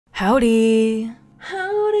Howdy.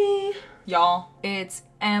 Howdy. Y'all, it's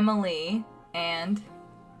Emily and...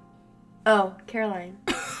 Oh, Caroline.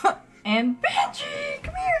 and Benji.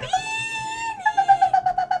 Come here.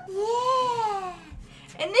 Yeah.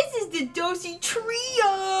 And this is the Dosey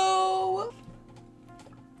Trio.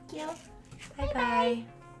 Yep. Bye-bye.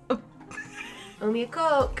 Owe me a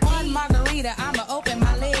Coke. One margarita, I'ma open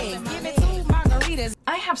my legs. Give me 2 margaritas.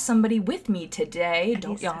 I have somebody with me today.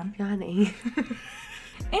 Don't yawn. Yawning.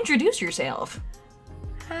 Introduce yourself.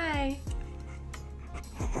 Hi.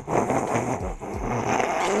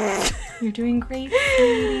 You're doing great,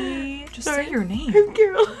 sweetie. Just say your name. I'm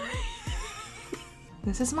Caroline.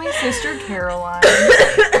 This is my sister, Caroline.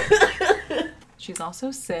 She's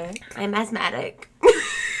also sick. I'm asthmatic.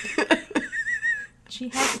 She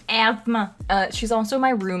has asthma. She's also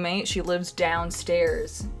my roommate. She lives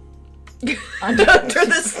downstairs. Under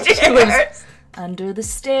the stairs. She lives under the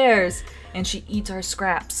stairs. And she eats our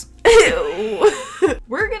scraps. Ew.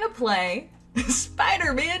 We're gonna play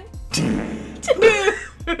Spider-Man 2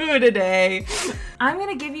 today. I'm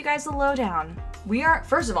gonna give you guys the lowdown.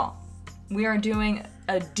 First of all, we are doing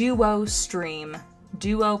a duo stream,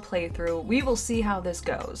 duo playthrough. We will see how this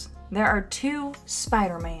goes. There are 2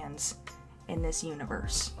 Spider-Mans in this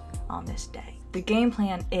universe on this day. The game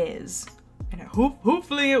plan is, and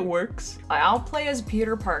hopefully it works, I'll play as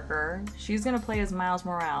Peter Parker. She's gonna play as Miles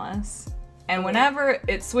Morales. And whenever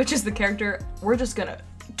it switches the character, we're just gonna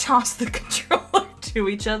toss the controller to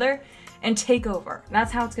each other and take over.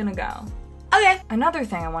 That's how it's gonna go. Okay. Another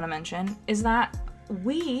thing I wanna mention is that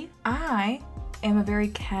I am a very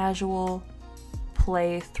casual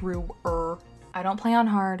playthrougher. I don't play on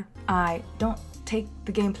hard. I don't take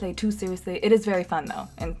the gameplay too seriously. It is very fun though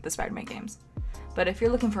in the Spider-Man games. But if you're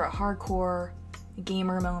looking for a hardcore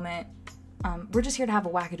gamer moment, we're just here to have a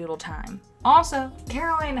wackadoodle time. Also,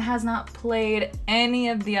 Caroline has not played any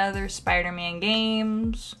of the other Spider-Man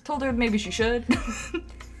games. Told her maybe she should,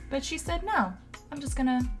 but she said no. I'm just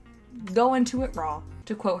gonna go into it raw,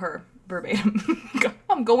 to quote her verbatim.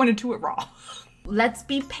 I'm going into it raw. Let's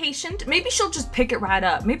be patient. Maybe she'll just pick it right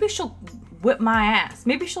up. Maybe she'll whip my ass.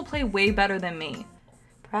 Maybe she'll play way better than me.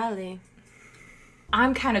 Probably.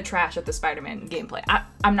 I'm kind of trash at the Spider-Man gameplay.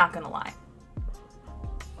 I'm not gonna lie.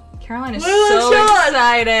 Caroline is One last so yawn.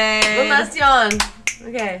 excited. One last yawn.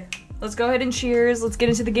 Okay. Let's go ahead and cheers. Let's get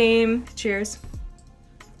into the game. Cheers.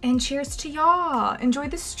 And cheers to y'all. Enjoy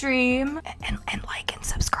the stream. And like and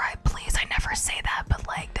subscribe, please. I never say that, but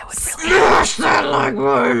like, that would really Smash that like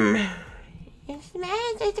button.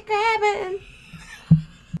 Smash the grabbing.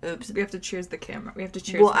 Oops, we have to cheers the camera. We have to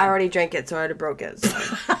cheers. Well, I already drank it, so I already broke it. So.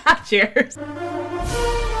 Cheers.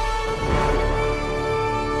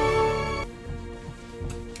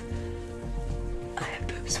 I have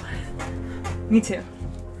boob sweat. Me too.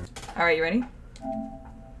 All right, you ready?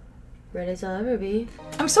 Ready as I'll ever be.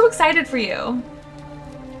 I'm so excited for you.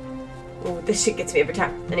 Oh, this shit gets me every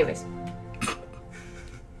time. Anyways.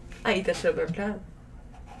 I eat that shit up every time.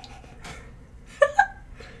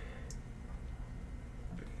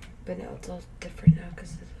 But now it's all different now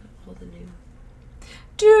because of all the new.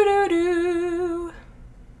 Do-do-do.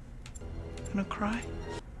 I'm gonna cry.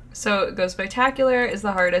 So it goes spectacular is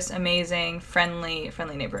the hardest, amazing, friendly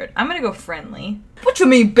neighborhood. I'm gonna go friendly. What you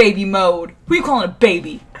mean baby mode? Who you calling a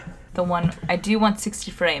baby? The one, I do want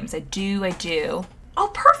 60 frames. I do.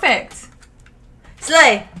 Oh, perfect.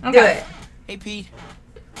 Slay! Okay. Do it. Hey Pete,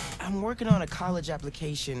 I'm working on a college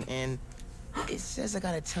application and it says I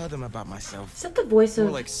gotta tell them about myself. Is that the voice More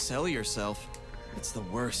of... like sell yourself. It's the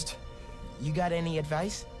worst. You got any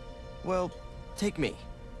advice? Well, take me.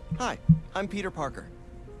 Hi, I'm Peter Parker.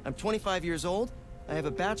 I'm 25 years old, I have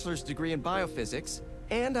a bachelor's degree in biophysics,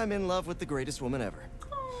 and I'm in love with the greatest woman ever.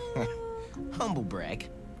 Humble brag.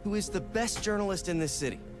 Who is the best journalist in this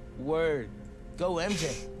city. Word. Go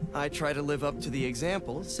MJ. I try to live up to the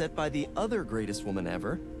example set by the other greatest woman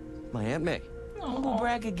ever, my Aunt May. Humble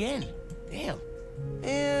brag again. Damn.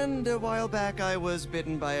 And a while back, I was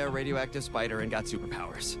bitten by a radioactive spider and got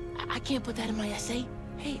superpowers. I can't put that in my essay.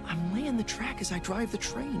 Hey, I'm laying the track as I drive the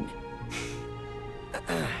train.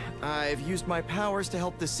 I've used my powers to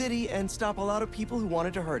help the city and stop a lot of people who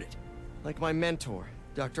wanted to hurt it. Like my mentor,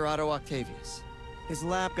 Dr. Otto Octavius. His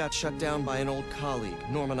lab got shut down by an old colleague,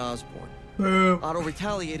 Norman Osborn. Otto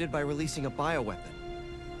retaliated by releasing a bioweapon.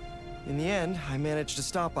 In the end, I managed to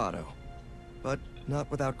stop Otto, but not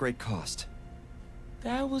without great cost.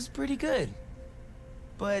 That was pretty good.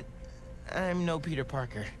 But I'm no Peter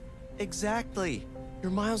Parker. Exactly.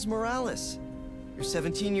 You're Miles Morales. You're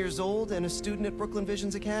 17 years old and a student at Brooklyn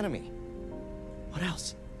Vision's Academy. What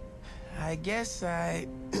else? I guess I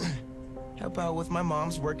help out with my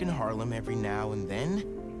mom's work in Harlem every now and then.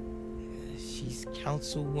 She's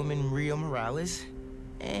Councilwoman Rio Morales.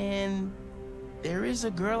 And there is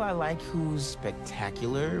a girl I like who's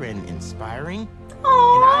spectacular and inspiring. And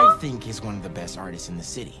I think is one of the best artists in the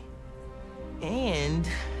city. And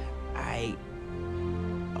I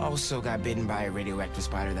also got bitten by a radioactive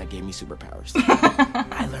spider that gave me superpowers.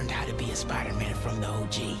 I learned how to be a Spider-Man from the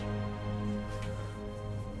OG.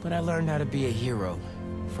 But I learned how to be a hero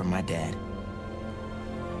from my dad.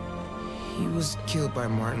 He was killed by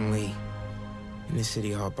Martin Lee in the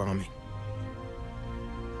City Hall bombing.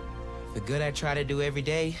 The good I try to do every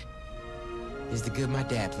day is the good my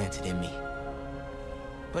dad planted in me.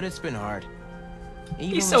 But it's been hard.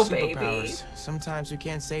 Even He's so with baby. superpowers, sometimes we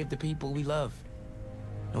can't save the people we love,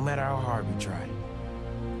 no matter how hard we try.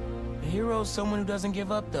 A hero is someone who doesn't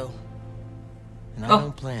give up, though. And I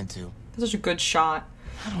don't plan to. That's such a good shot.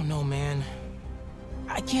 I don't know, man.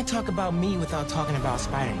 I can't talk about me without talking about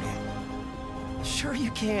Spider-Man. Sure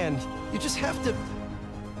you can. You just have to...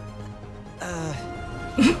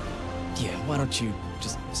 yeah, why don't you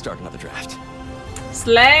just start another draft?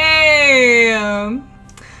 Slam!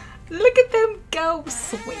 Look at them go.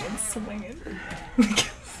 Swinging, swinging.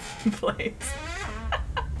 Place.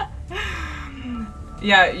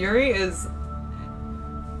 Yeah, Yuri is...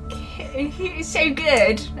 He's so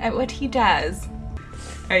good at what he does.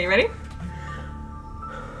 Are you ready?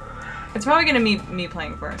 It's probably gonna be me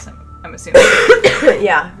playing first, I'm assuming.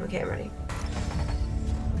 Yeah, okay, I'm ready.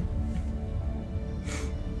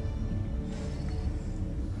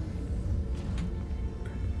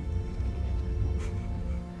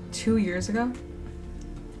 Two years ago?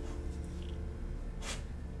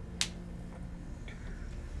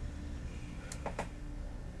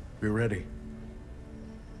 We're ready.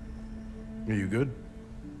 Are you good?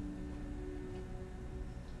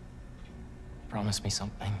 Promise me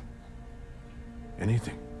something.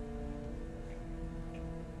 Anything.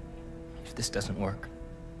 If this doesn't work,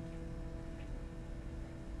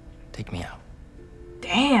 take me out.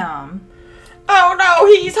 Damn. Oh no,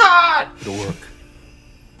 he's hot! It'll work.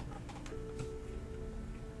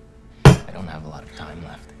 I don't have a lot of time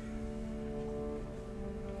left.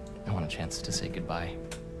 I want a chance to say goodbye.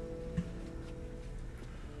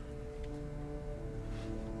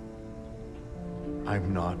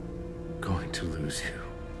 I'm not going to lose you.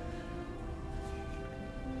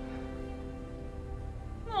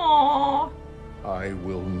 Aww. I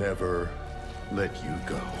will never let you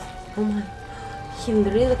go. Oh my. He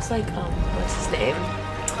literally looks like, what's his name?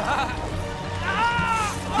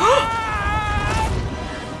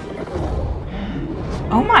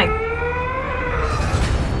 Oh my.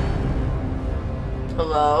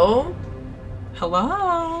 Hello?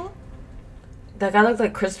 Hello? That guy looks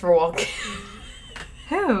like Christopher Walken.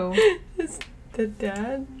 Who? Is that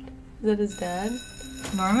dad? Is that his dad?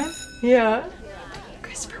 Norman? Yeah.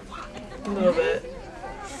 Christopher Walken. A little bit.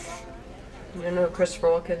 You don't know what Christopher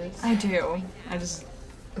Walken is? I do. I just...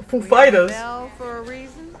 The Foo Fighters. Bell for a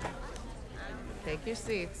reason. Take your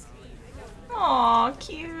seats. Aw,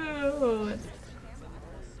 cute.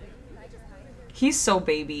 He's so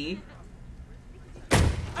baby.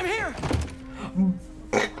 I'm here!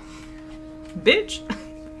 Bitch.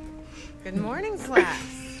 Good morning, class.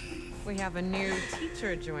 We have a new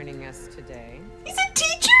teacher joining us today. He's a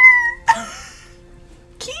teacher!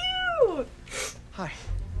 Cute! Hi.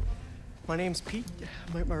 My name's Pete.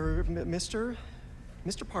 Mr.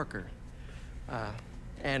 Parker.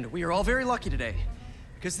 And we are all very lucky today.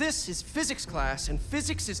 Because this is physics class, and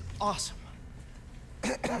physics is awesome.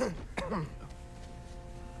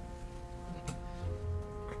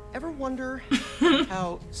 Ever wonder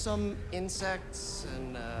how some insects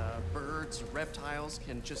and birds, reptiles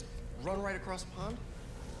can just run right across a pond?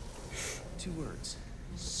 2 words.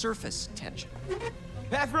 Surface tension.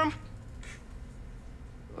 Bathroom?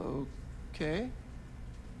 Okay.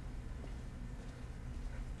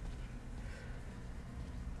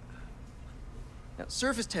 Now,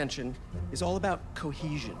 surface tension is all about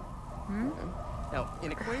cohesion. Okay? Now,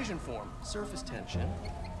 in equation form, surface tension,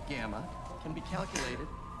 gamma, can be calculated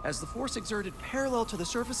as the force exerted parallel to the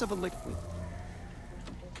surface of a liquid,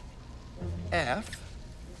 F,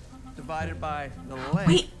 divided by the length,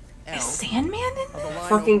 Wait, L, is Sandman in of the this? line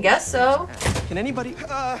Fucking over guess so. S. Can anybody...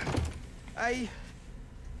 I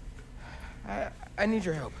need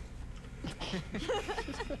your help.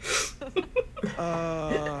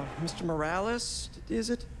 Mr. Morales, is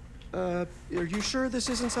it? Are you sure this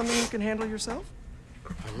isn't something you can handle yourself?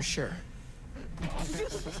 I'm sure.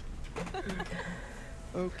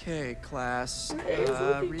 Okay, class.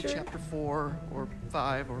 Read chapter 4 or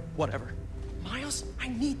 5 or whatever. Miles, I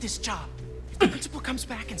need this job. If the principal comes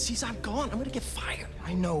back and sees I'm gone, I'm gonna get fired.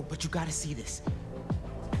 I know, but you gotta see this.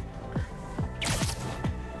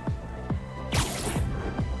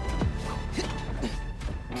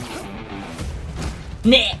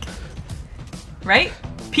 Neck. Right?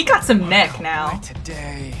 Pete got some neck now.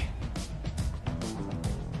 Today.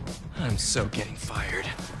 I'm so getting fired.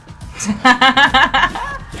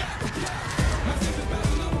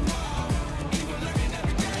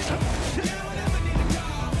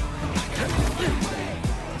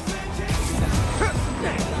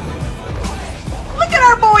 Look at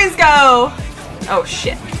our boys go! Oh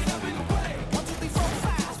shit.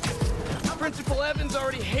 Principal Evans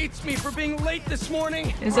already hates me for being late this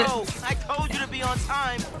morning. Is it? Bro, I told you to be on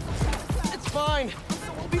time. It's fine.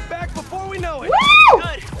 We'll be back before we know it. Woo!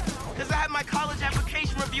 Good, because I had my college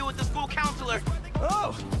application review with the school counselor.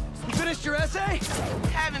 Oh, you finished your essay?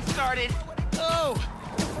 Haven't started. Oh,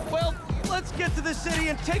 well, let's get to the city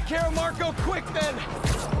and take care of Marco quick then.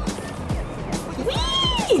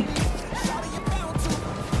 Whee!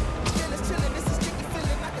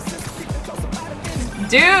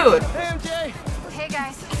 Dude! Hey, MJ. Hey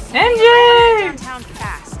guys. MJ! Downtown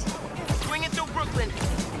fast. Swing it through Brooklyn.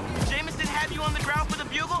 Jameson have you on the ground for the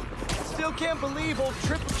bugle? Still can't believe old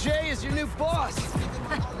Triple J is your new boss.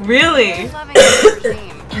 Really? Loving your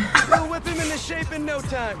team. We'll whip him into shape in no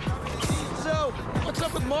time. So, what's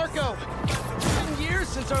up with Marco? It's been years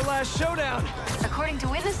since our last showdown. According to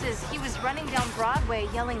witnesses, he was running down Broadway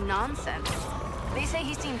yelling nonsense. They say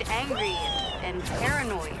he seemed angry and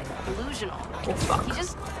paranoid, delusional. Oh fuck. He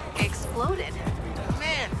just exploded.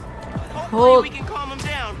 Man, hopefully Hold. we can calm him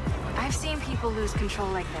down. I've seen people lose control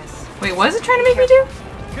like this. Wait, what is it trying to make me do?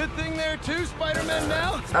 Good thing there too, Spider-Man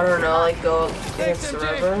now. I don't know, like go Thanks, against the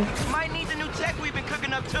MJ. river. Might need the new tech we've been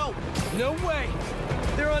cooking up too. No way.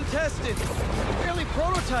 They're untested. Barely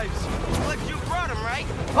prototypes. But you brought him, right?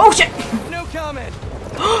 Oh shit! No comment.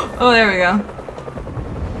 Oh, there we go.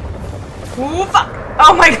 Ooh, fuck!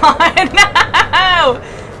 Oh my god, no!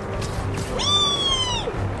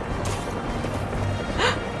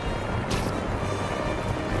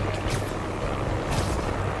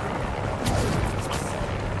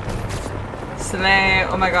 Slay,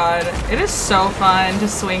 oh my god. It is so fun to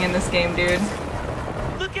swing in this game, dude.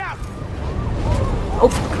 Look out! Oh,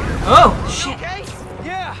 fuck. Oh, shit. Okay?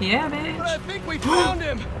 Yeah. Yeah, But I bitch. think we found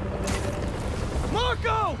him.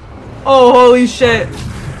 Marco! Oh, holy shit.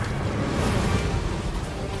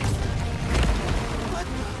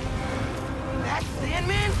 That's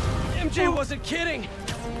Sandman? MJ wasn't kidding.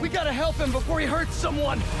 We gotta help him before he hurts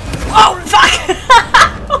someone. Oh, fuck!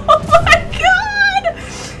 Oh my god!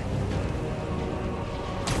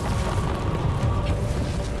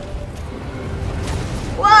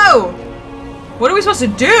 Whoa! What are we supposed to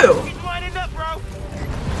do? He's winding up, bro.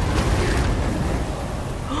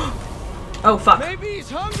 Oh, fuck. Maybe he's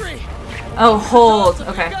hungry. Oh, hold. Toss the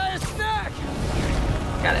big Okay, guy a snack.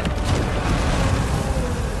 got it.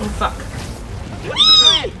 Oh, fuck.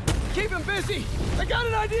 Hey, keep him busy. I got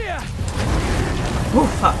an idea. Oh,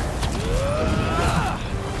 fuck.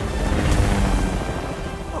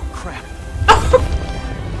 Oh crap.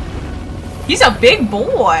 He's a big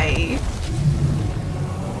boy.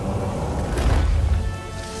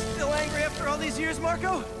 Still angry after all these years,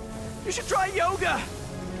 Marco? You should try yoga.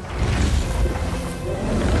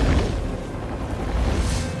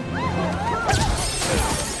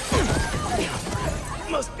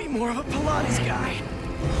 Must be more of a Pilates guy.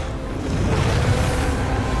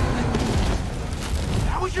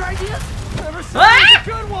 That was your idea? Never said it was a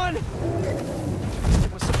good one.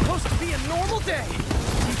 It was supposed to be a normal day.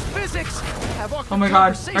 Use physics. Have awkward Oh my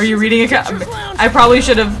god. Are you conversations reading in a the cat? teacher's lounge. I probably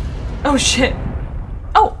should have. Oh, shit.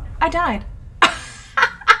 Oh, I died.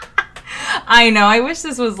 I know. I wish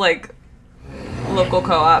this was like local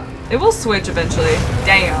co-op. It will switch eventually.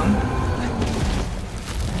 Damn.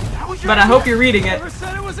 That was your But I idea? hope you're reading it. Never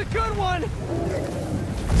said it was a good one.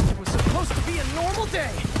 It was supposed to be a normal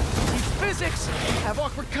day. Use physics. Have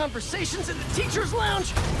awkward conversations in the teacher's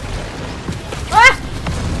lounge. Ah!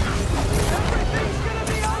 Everything's gonna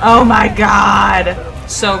be okay. Oh my god.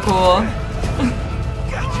 So cool.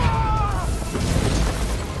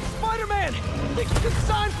 Spider-Man, think you can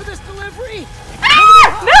sign for this delivery?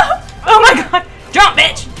 Ah! No! Oh my god. Jump,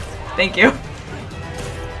 bitch. Thank you.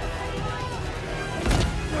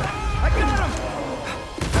 I got him.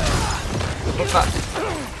 Oh, fuck.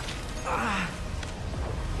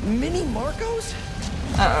 Mini Marcos?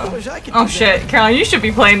 Uh-oh. Wish I could Oh do shit. Caroline, you should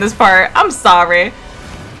be playing this part. I'm sorry.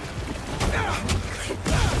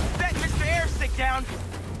 Set Mr. Airstick down,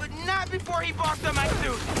 but not before he barked on my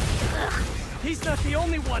suit. He's not the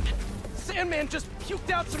only one. Sandman just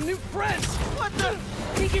puked out some new friends. What the?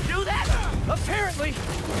 He can do that? Apparently.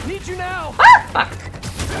 Need you now. Ah! Fuck.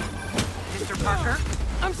 Mr. Parker?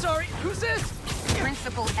 I'm sorry, who's this?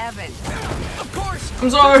 Principal Evans. Of course! I'm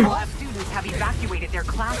sorry. All students have evacuated their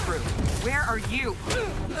classroom. Where are you?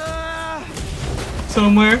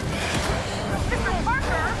 Somewhere. Mr.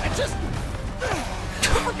 Parker! I just...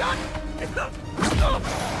 forgot...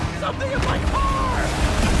 something in my car!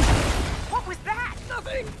 What was that?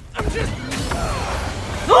 Nothing! I'm just...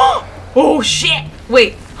 Oh shit!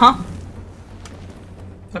 Wait, huh?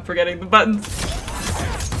 I'm forgetting the buttons.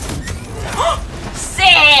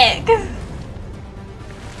 Sick!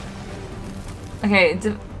 Okay,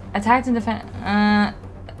 attacked and defend.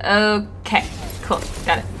 Okay, cool,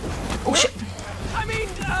 got it. Oh shit! I mean,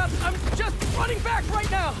 I'm just running back right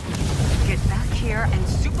now! Get back here and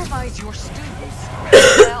supervise your students.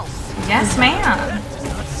 What else? Yes, ma'am. Does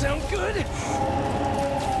not sound good.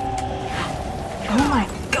 Oh my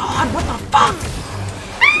god, what the fuck?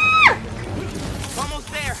 Almost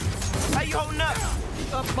there. How you holding up?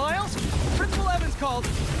 Miles? Principal Evans called.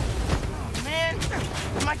 Man,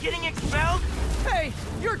 am I getting expelled? Hey,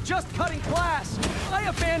 you're just cutting class. I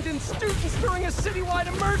abandoned students during a citywide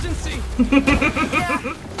emergency. Yeah,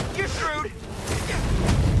 you're screwed.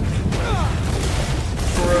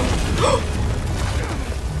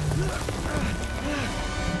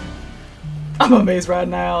 I'm amazed right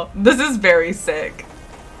now. This is very sick.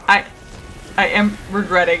 I am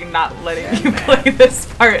regretting not letting you play this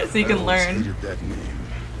part so you can learn. That name.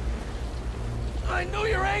 I know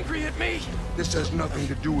you're angry at me. This has nothing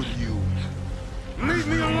to do with you. Leave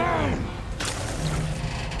me alone!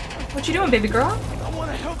 What you doing, baby girl? I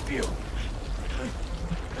want to help you.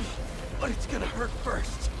 But it's gonna hurt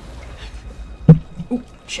first. Ooh,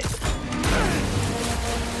 shit.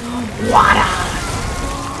 Water!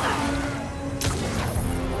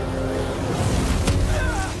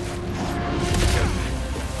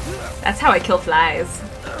 That's how I kill flies.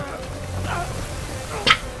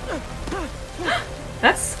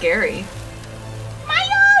 That's scary.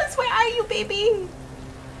 Miles, where are you, baby?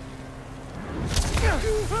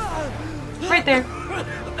 Right there.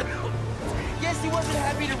 Guess he wasn't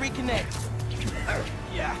happy to reconnect.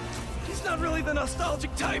 Yeah, he's not really the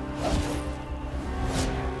nostalgic type.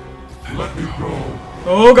 Let me go.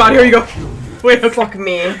 Oh god, here you go. Wait, okay. Fuck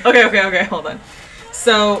me. Okay, hold on.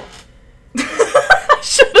 So, I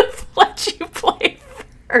should have let you play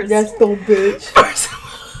first. That's so bitch. First.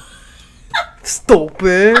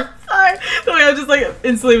 Stupid. Sorry. The way I just like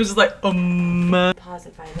instantly was just like, Pause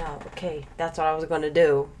and find out. Okay, that's what I was gonna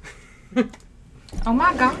do. Oh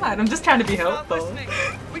my god, I'm just trying to be Not helpful. listening.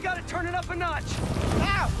 We gotta turn it up a notch.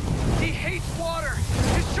 Ow! He hates water.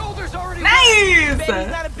 His shoulder's already Bet he's Nice!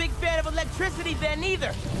 not a big fan of electricity then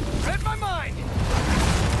either. read my mind.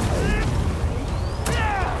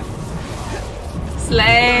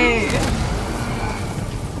 Slay!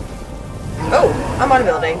 Oh, I'm on a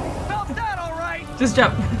building. Felt that all right. Just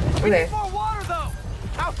jump. Okay. More water though.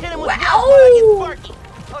 I'll hit him with Wow. yells when I get sparky.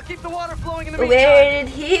 I'll keep the water flowing in the meantime. Where did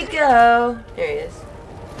he go? There he is.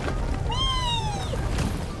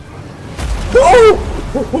 Oh!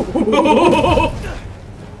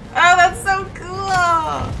 Oh, that's so cool!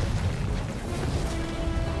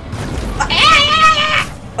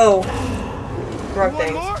 Oh. Wrong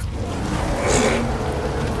thing.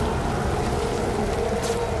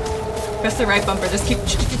 Press the right bumper, just keep.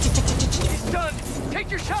 He's done.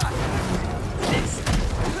 Take your shot. Nice.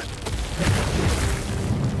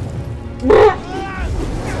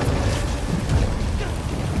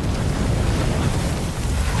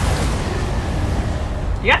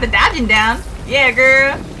 You got the dodging down. Yeah,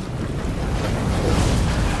 girl.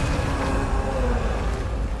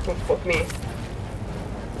 Oh, fuck me.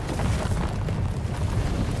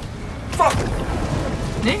 Fuck.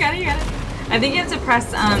 No, you got it, you got it. I think you have to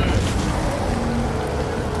press,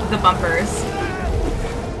 the bumpers.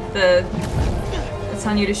 It's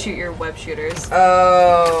telling you to shoot your web shooters.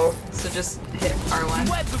 Oh. So just hit R1.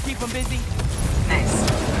 Webs will keep him busy. Nice.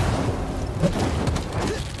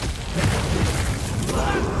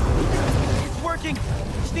 It's working.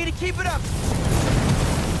 Just need to keep it up.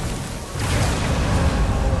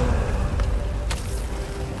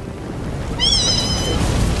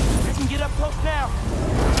 I can get up close now.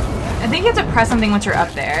 I think you have to press something once you're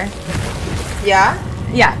up there. Yeah?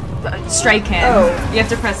 Yeah, strike him. Oh. You have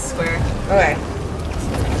to press square. Okay.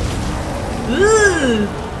 Ooh.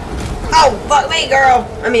 Oh, fuck me, girl.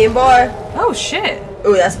 I mean, boy. Oh shit.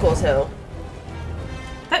 Ooh, that's cool as hell.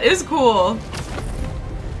 That is cool.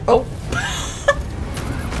 Oh.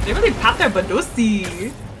 They really pop their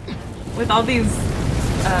badusi with all these,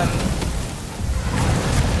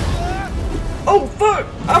 Oh, fuck.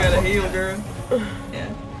 You gotta heal, girl. Yeah.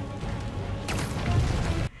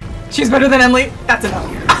 She's better than Emily. That's enough.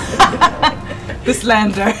 The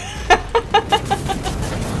slander.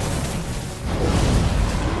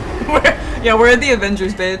 Yeah, we're the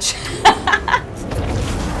Avengers, bitch.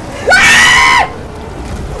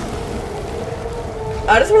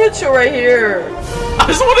 I just want to chill right here. I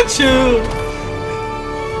just want to chill.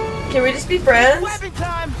 Can we just be friends? Weapon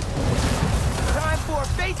time! Time for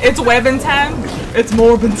face. It's webbing time. It's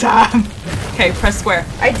morbin time. Okay, press square.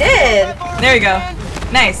 I did. There you go.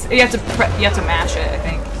 Nice. You have to mash it, I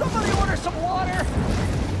think. Somebody order some water!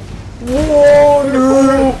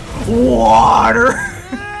 Water.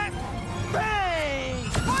 Bang!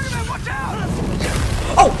 Spider-Man, watch out!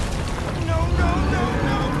 Oh. No, no, no,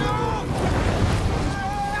 no,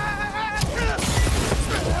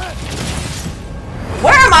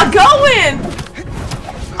 Where am I going?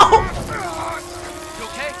 no! You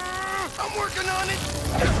okay? I'm working on it!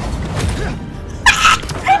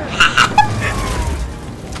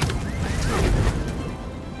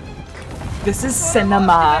 This is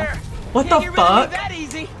cinema. What the fuck? That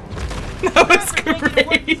easy. That was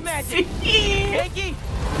Crazy. crazy. Yankee, you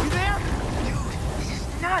there? Dude, this is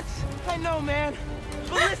nuts. I know, man.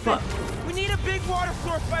 But listen, we need a big water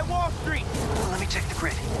source by Wall Street. Let me check the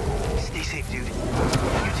grid. Stay safe, dude. You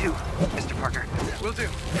too, Mr. Parker. Will do.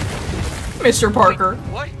 Mr. Parker.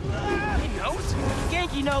 What? He knows?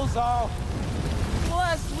 Yankee knows all.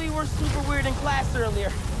 Plus, we were super weird in class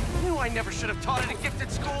earlier. Knew I never should have taught at a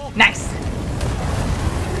gifted school. Nice.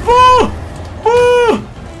 Oh! Oh!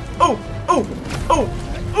 Oh! Oh! Oh!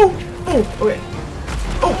 Oh! Oh! Okay.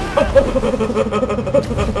 Oh!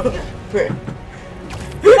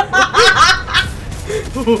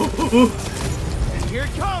 Here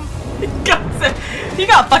it comes. He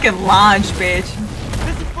got fucking launched, bitch.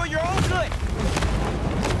 This is for your own good.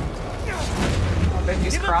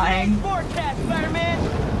 He's Give crying. us a forecast, Spider-Man.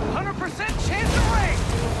 100% chance of rain.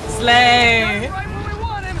 Slay. Right where we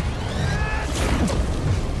want him.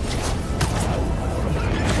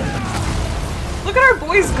 Look at our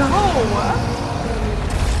boys go.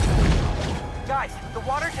 Guys, the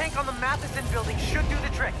water tank on the Matheson building should do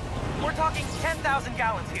the trick. We're talking 10,000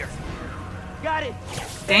 gallons here. Got it.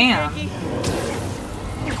 Damn. Yankee.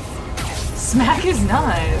 Smack is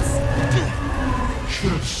nuts.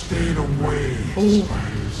 Should have stayed away. Ooh.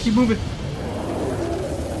 Keep moving.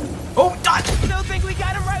 Oh, dodge. Still think we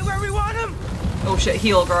got him right where we want him? Oh shit,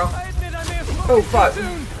 heal, girl. I admit I may have spoken Oh, fuck. too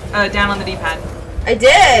soon. Down on the D-pad. I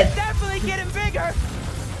did. Definitely getting bigger.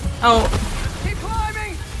 Oh, Keep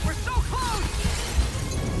climbing. We're so close.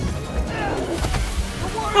 The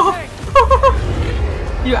water tank.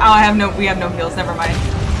 we have no heals. Never mind.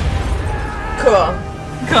 Cool.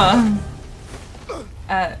 Cool.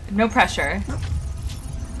 No pressure.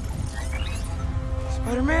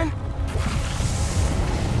 Spider-Man?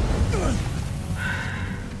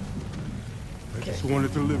 I just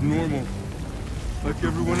wanted to live normal, like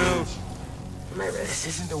everyone else. This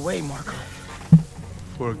isn't the way, Marco.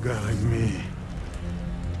 For a guy like me,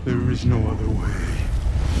 there is no other way.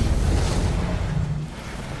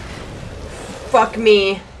 Fuck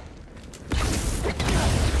me.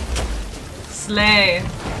 Slay.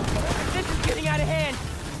 This is getting out of hand.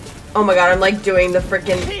 Oh my god, I'm like doing the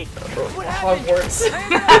freaking Pete, what happened?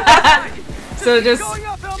 Hogwarts. So Going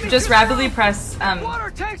up, help me just get rapidly down. press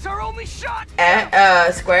Water tank's our only shot.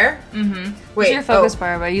 Square? Mm-hmm. Wait, Use your focus oh.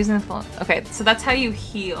 bar by using the full. Okay, so that's how you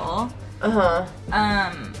heal. Uh-huh.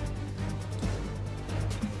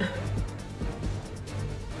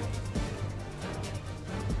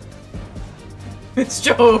 It's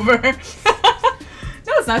over.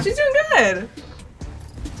 No, it's not. She's doing good.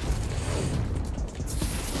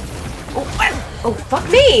 Oh, what? Oh, fuck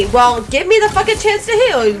me. Well, give me the fucking chance to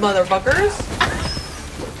heal, you motherfuckers.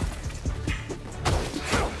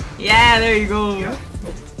 Yeah, there you go.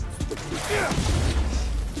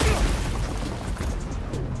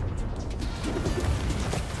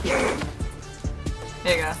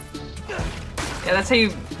 There you go. Yeah, that's how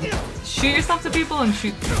you shoot yourself to people and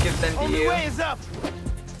give them to Only you. way is up.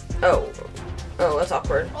 Oh. Oh, that's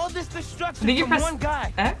awkward. All this I destruction think you from press one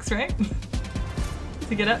guy. X, right?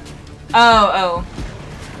 To get up. Oh.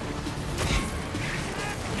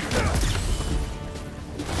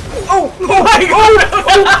 Oh! Oh my god!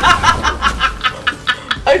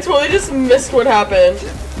 I totally just missed what happened.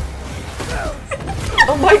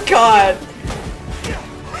 Oh my god.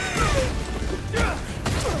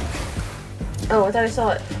 Oh, I thought I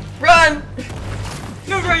saw it. Run!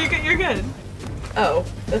 No, bro, you're good. Oh,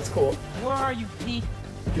 that's cool. Where are you, Pete?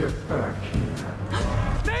 Get back.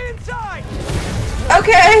 Stay inside.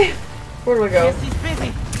 Okay! Where do I go? Yes, he's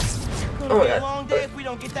busy. Gonna Oh my be a god. long day if we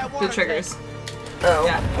don't get that water The triggers. tank. Oh,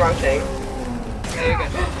 Yeah. wrong thing. Yeah, you're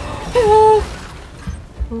good.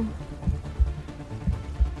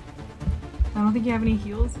 I don't think you have any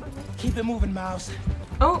heals. Keep it moving, Miles.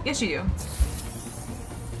 Oh, yes you do.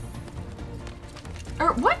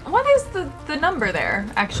 Or what is the number there?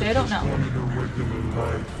 Actually, I don't know.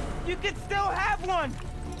 You could still have one!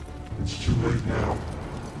 It's too late now.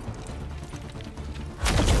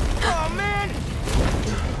 Oh, man!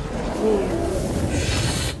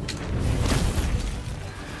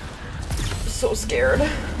 So scared.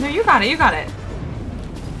 No, you got it, you got it.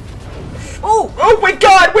 Oh! Oh my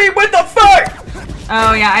god! Wait, what the fuck?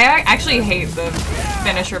 Oh yeah, I actually hate the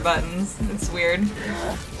finisher buttons. It's weird.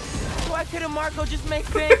 Why couldn't Marco just make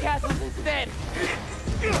sand castles instead?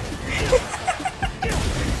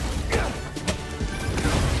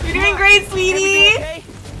 You're doing great, sweetie! Okay?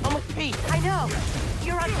 I'm with Pete. I know.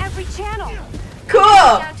 You're on every channel. Cool!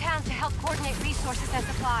 Downtown to help coordinate resources and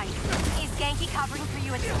supplies. Is Genki covering for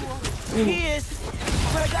you at school? He is.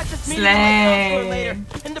 But I got this meeting with my counselor later,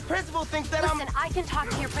 and the principal thinks that Listen, I can talk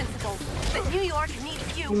to your principal, but New York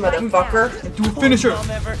needs you. You motherfucker. Do a finisher! I'll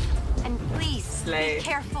never. And please, Slay. be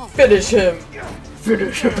careful. Finish him.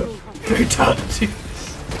 Finish him. Fatality.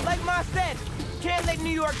 Like Ma said, can't let New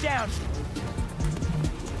York down.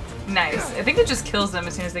 Nice. I think it just kills them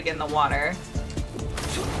as soon as they get in the water.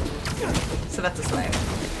 So that's a slay.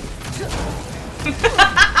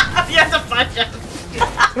 You have to punch him.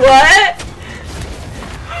 What?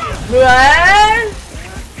 What?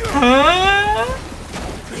 Huh?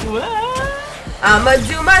 What? I'ma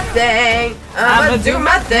do my thing. I'ma do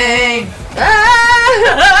my thing.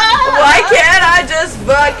 Ah! Why can't I just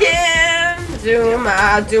fucking do my,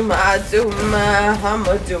 I'ma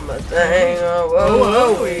do my thing. Oh,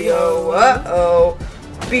 whoa, whoa, yo, uh-oh.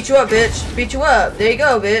 Beat you up, bitch. Beat you up. There you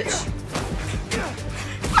go, bitch.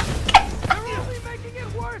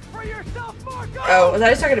 Oh, I thought he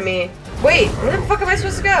was talking to me. Wait, where the fuck am I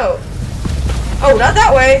supposed to go? Oh, not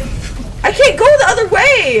that way. I can't go the other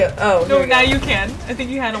way. Oh, No, now you can. I think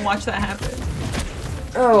you had to watch that happen.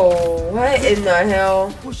 Oh, what in the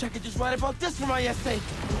hell? Wish I could just write about this for my essay.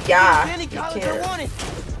 Yeah, Any you college I can. wanted.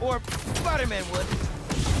 Or Spider-Man would.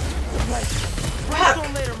 Right. Fuck.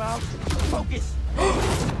 Brainstorm later, Miles. Focus.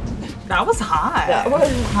 That was hot. That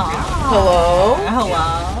was hot. Hello?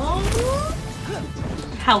 Hello?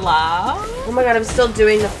 Hello? Oh my god, I'm still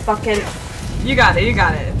doing the fucking... You got it, you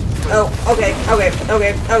got it. Oh, okay. Okay,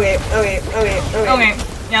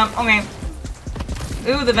 yeah, okay.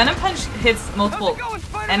 Ooh, the Venom punch hits multiple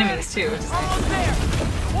enemies too. Almost there.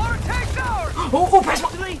 Water tank's ours. Oh, press Y.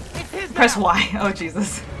 Actually, it's his Press now. Y. Oh,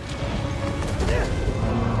 Jesus.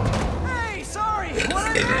 Hey, sorry. What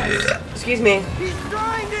I missed? Excuse me. He's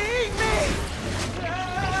trying to eat me.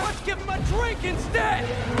 Let's give him a drink instead.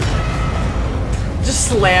 Just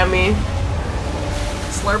slam me.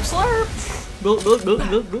 Slurp, slurp.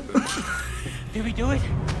 Did we do it?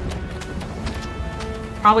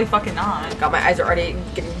 Probably fucking not. God, my eyes are already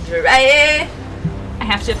getting dry. I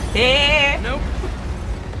have to pay. Nope.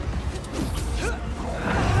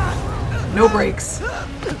 No breaks.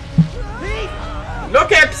 Pete, No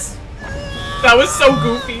caps. That was so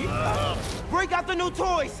goofy. break out the new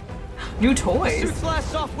toys. New toys. Suit's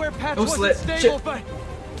last software patch Oh, wasn't slit. stable, Shit. but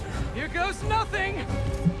here goes nothing.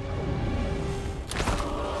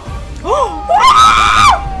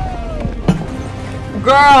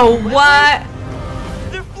 Girl, what?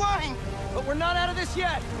 They're flying. But we're not out of this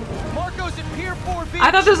yet. Marco's at Pier 4B. I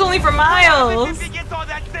thought this was only for Miles. If he gets all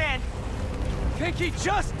that sand. Think he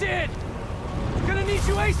just did. Gonna need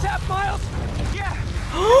you ASAP, Miles. Yeah.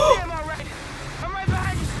 Damn, all right. I'm right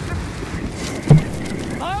behind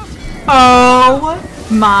you. Miles? Oh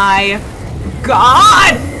my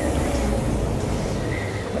god!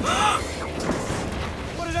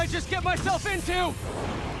 What did I just get myself into?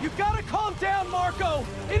 You gotta calm down, Marco.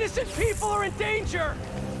 Innocent people are in danger.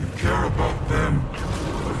 You care about them,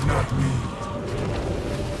 but not me.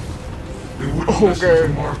 They wouldn't listen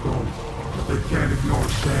to Marco, but they can't ignore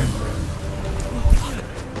Sandman.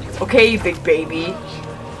 Okay, you big baby.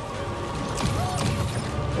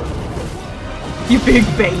 You big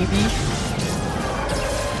baby.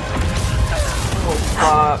 Oh,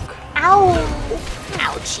 fuck. Ow!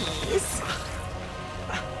 Ouchies.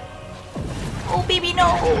 Oh, baby, no.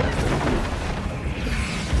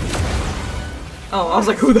 Oh, I was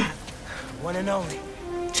like, who that? One and only.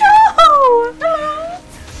 Joe!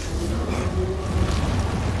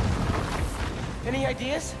 Any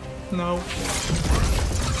ideas? No.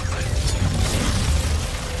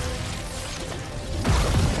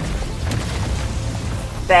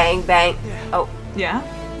 Bang, bang. Oh, Yeah?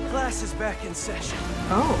 Class is back in session.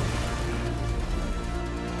 Oh.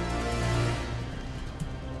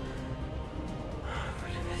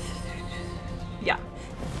 Yeah.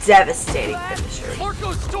 devastating finisher.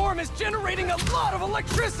 Orko's storm is generating a lot of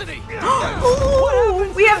electricity.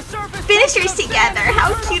 Ooh, we have finishers together.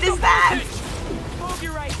 How cute is that? Move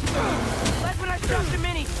you right. Like when I dropped the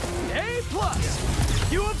mini. A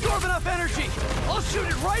plus. You absorb enough energy. I'll shoot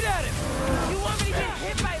it right at him. You want me to get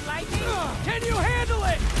hit by lightning? Can you handle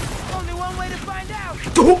it? Only one way to find out.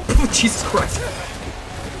 Oh, Jesus Christ.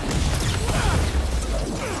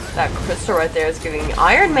 That crystal right there is giving me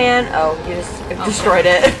Iron Man. Oh, you just destroyed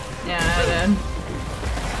it. Yeah, I did.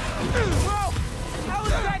 Bro, how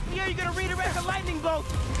exactly are you gonna redirect a lightning bolt?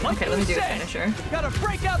 Okay, let me do a finisher. Gotta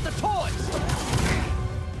break out the toys.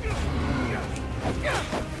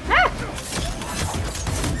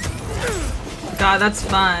 God, that's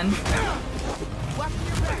fun.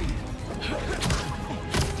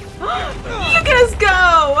 Look at us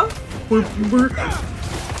go!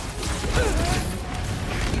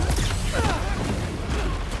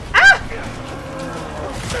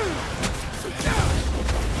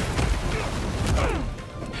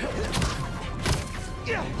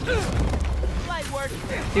 Light work.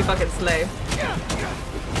 You fucking slave.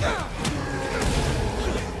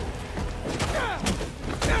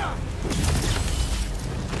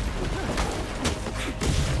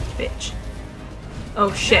 Bitch.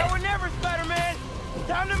 Oh shit. Now or never, Spider-Man.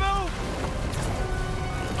 Time to move.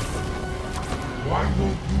 Why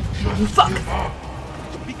won't you just Fuck. give up?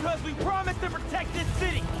 Because we promised to protect this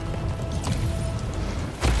city.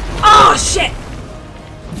 Oh shit!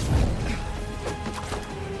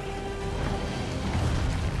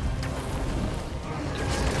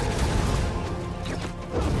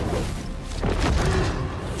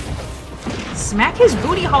 Smack his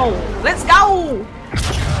booty hole. Let's go!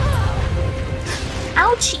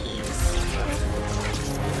 Ouchies.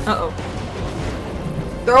 Uh-oh.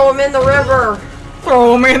 Throw him in the river.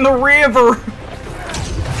 Throw him in the river.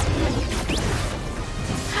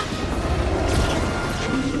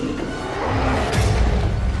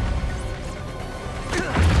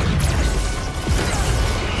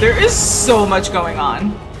 There is so much going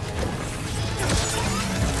on.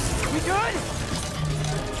 We good?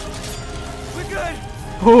 We're good.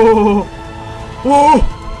 Oh.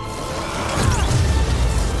 Oh.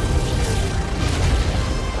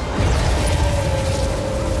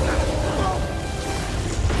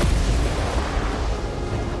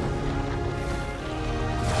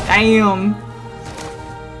 Damn.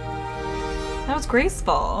 That was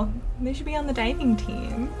graceful. They should be on the diving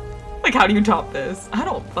team. Like, how do you top this? I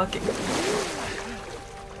don't fucking.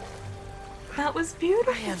 That was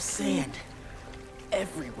beautiful. I have sand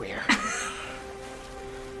everywhere.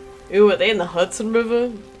 Ooh, are they in the Hudson River?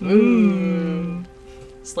 Mmm.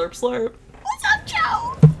 Slurp, slurp. What's up,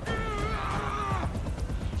 Joe?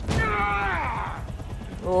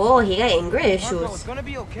 Oh, he got anger Marco, it's issues. gonna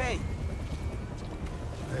be okay.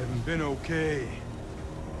 I haven't been okay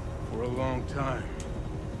for a long time.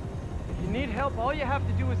 If you need help, all you have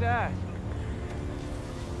to do is ask.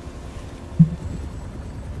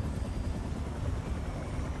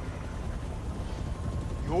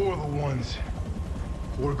 You're the ones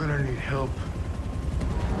who are gonna need help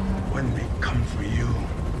when they come for you.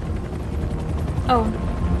 Oh,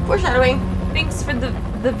 Foreshadowing. thanks for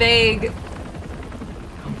the vague.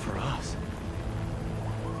 Come for us.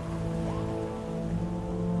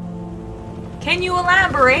 Can you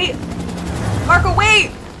elaborate? Marco,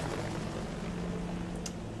 wait!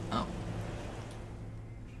 Oh.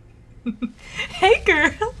 Hey,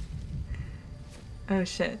 girl! Oh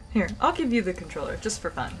shit. Here, I'll give you the controller, just for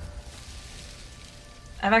fun.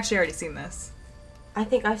 I've actually already seen this. I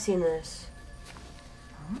think I've seen this.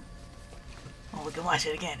 Oh, we can watch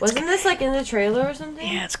it again. Wasn't this like in the trailer or something?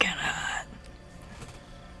 Yeah, it's kinda hot.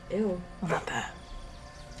 Ew. Well, not that.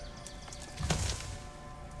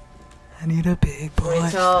 I need a big boy.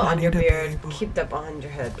 Ponytail I on your need a beard. big boy. Keep that behind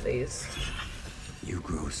your head, please. You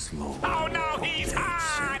grow slow. Oh no, he's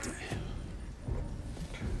hot!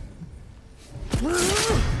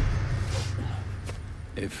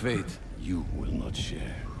 A fate you will not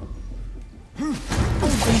share.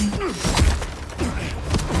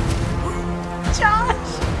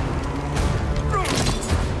 Josh!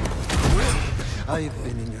 I've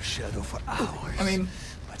been in your shadow for hours. I mean,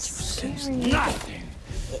 but you sense nothing.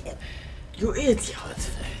 You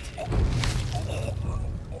idiot.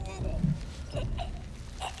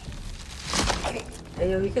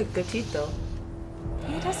 Hey, yo, he got good teeth though.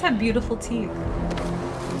 he does have beautiful teeth.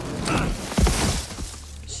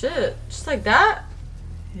 Shit, just like that?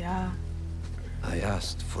 Yeah. I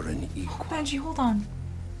asked for an equal, Benji, hold on.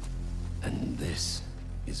 and this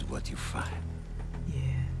is what you find. Yeah.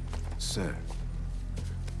 Sir,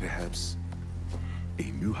 perhaps a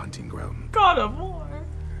new hunting ground. God of War.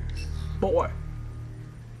 boy.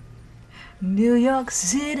 New York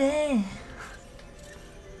City.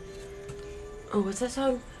 Oh, what's that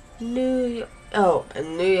song? New York. Oh,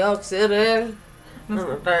 in New York City.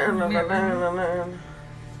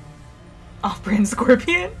 Off-brand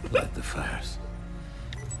Scorpion. Light the fires.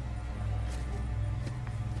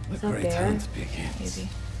 The Is that great bear? hunt begins. Easy.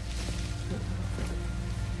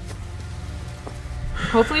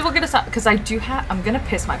 Hopefully we'll get us up, because I'm gonna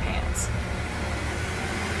piss my pants.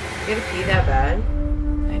 You gotta pee that bad?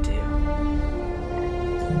 I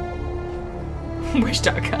do.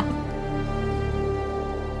 Wish.com.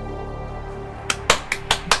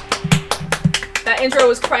 That intro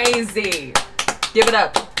was crazy. Give it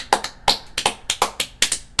up.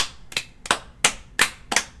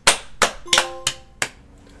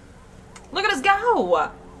 Look at us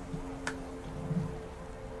go.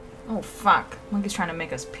 Oh fuck. Monkey's trying to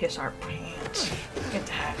make us piss our pants. Get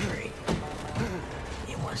that free.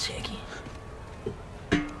 You want shaky?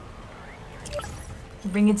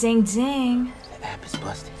 Ring a ding ding. The app is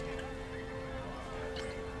busted.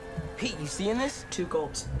 Pete, you seeing this? 2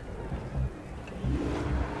 golds.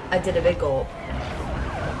 I did a big gulp.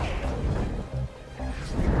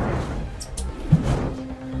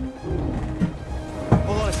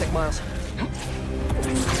 Hold on a sec, Miles.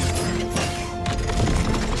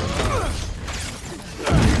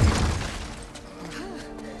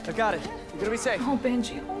 I got it. You're gonna be safe. Oh,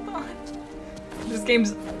 Benji, hold on. This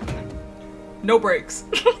game's no breaks.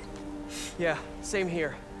 Yeah, same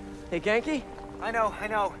here. Hey, Genki? I know.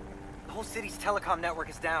 The whole city's telecom network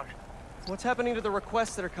is down. What's happening to the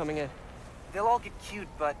requests that are coming in? They'll all get queued,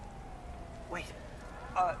 but... Wait.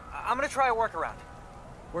 I'm gonna try a workaround.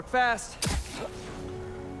 Work fast.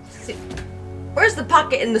 See, where's the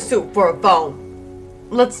pocket in the suit for a phone?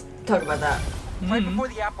 Let's talk about that. Right before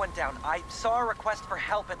the app went down, I saw a request for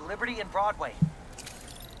help at Liberty and Broadway.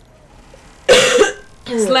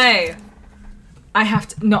 Slay. I have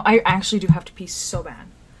to. No, I actually do have to pee so bad.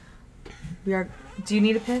 Do you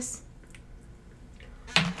need a piss?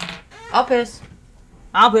 I'll piss.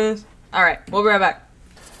 I'll piss. Alright, we'll be right back.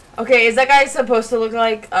 Okay, is that guy supposed to look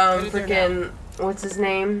like, freaking, what's his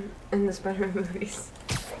name in the Spider-Man movies?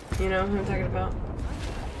 You know who I'm talking about?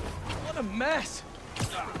 What a mess.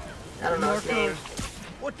 I don't know his name.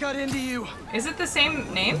 What got into you? Is it the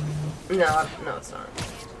same name? No, it's not.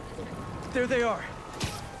 There they are.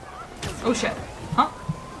 Oh shit. Huh?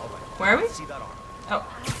 Where are we? See that arm? Oh.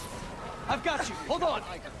 I've got you. Hold on.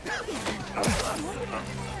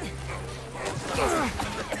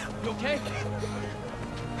 You okay?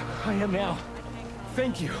 I am now.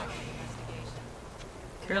 Thank you.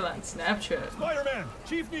 Caroline Snapchat. Spider-Man,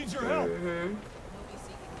 Chief needs your help.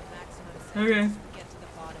 Okay.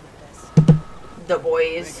 The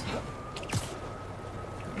boys.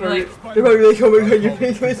 Like, They're probably like, oh my god, you're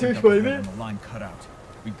paying for Spider-Man? The line cut out.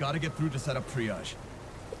 We've got to get through to set up triage.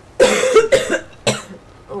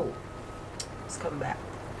 Oh. Let's come back.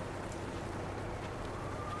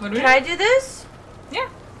 what do we Can I do this? Yeah.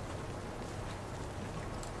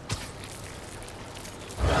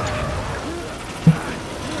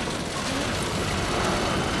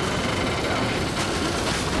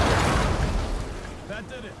 That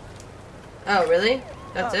did it. Oh, really?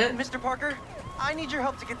 That's it? Mr. Parker, I need your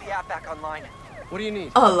help to get the app back online. What do you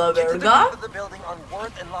need? Hello, Get to the Verga. roof of the building on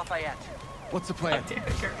Worth and Lafayette. What's the plan?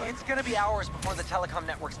 It's gonna be hours before the telecom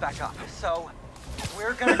network's back up, so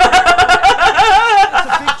we're gonna. That's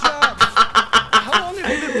a big job. How long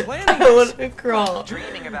have you been planning I this? wanna crawl.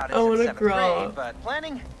 Dreaming about it I since wanna 7th crawl. grade, but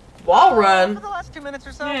planning Wall for run. the last 2 minutes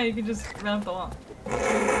or so. Yeah, you can just run up the wall.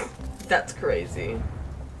 That's crazy.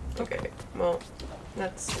 Okay, well,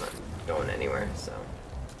 that's not going anywhere, so.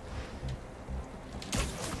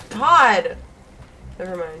 Todd!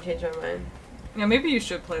 Never mind, change my mind. Yeah, maybe you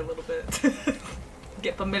should play a little bit.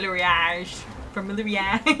 Get familiarized.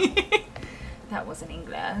 That wasn't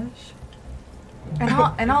English.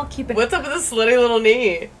 And I'll keep it. What's up with this slutty little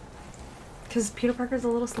knee? Because Peter Parker's a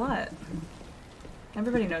little slut.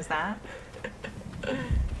 Everybody knows that.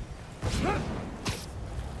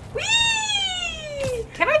 Whee!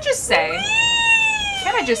 Can I just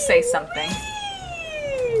say something?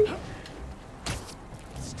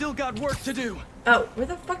 Still got work to do. Oh, where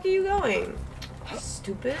the fuck are you going?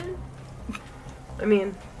 Stupid? I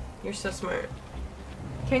mean, you're so smart.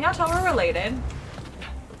 Can y'all tell we're related?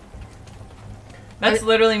 That's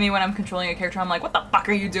literally me when I'm controlling a character. I'm like, what the fuck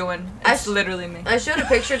are you doing? It's literally me. I showed a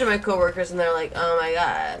picture to my coworkers and they're like, oh my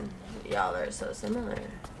god, y'all are so similar.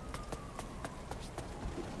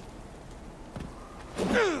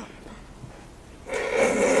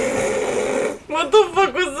 What the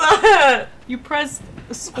fuck was that? You pressed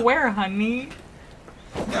square, honey.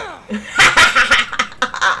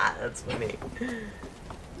 That's funny.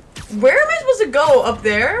 Where am I supposed to go? Up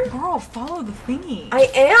there? Girl, follow the thingy. I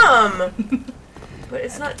am. But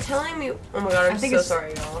it's not telling me. Oh my god, I'm so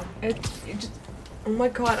sorry, y'all. It just. Oh my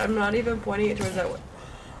god, I'm not even pointing it towards that way.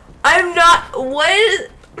 I'm not. What is?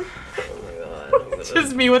 Oh my god. It's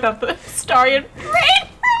just me without the starry and rain.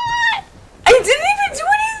 I didn't even do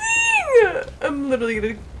anything. I'm literally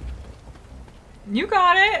gonna. You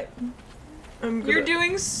got it. You're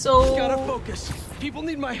doing so. Gotta focus. People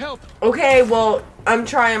need my help. Okay, well, I'm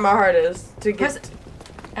trying my hardest to get. Press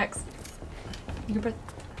X. You can press.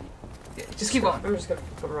 Just keep going. I'm just gonna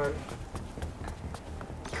run.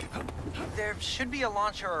 There should be a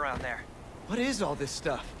launcher around there. What is all this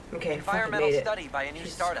stuff? Okay, Environmental fucking made it. study by a new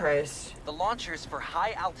Jesus startup. Christ. The launcher's for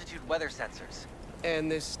high-altitude weather sensors.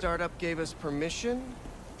 And this startup gave us permission?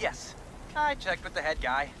 Yes. I checked with the head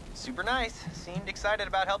guy. Super nice. Seemed excited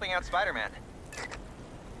about helping out Spider-Man.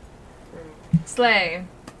 Slay.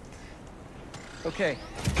 Okay,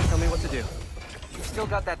 tell me what to do. You still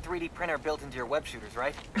got that 3D printer built into your web shooters,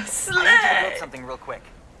 right? Slay. I need you to build something real quick.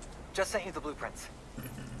 Just sent you the blueprints.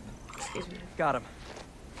 Got him.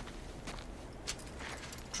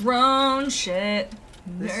 Drone shit.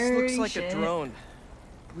 This Nerdy looks like shit. a drone.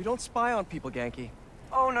 We don't spy on people, Genki.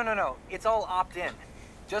 Oh, no. It's all opt-in.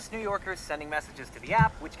 Just New Yorkers sending messages to the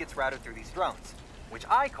app, which gets routed through these drones, which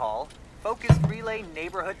I call Focused Relay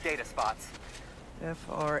Neighborhood Data Spots.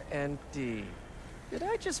 FRND. Did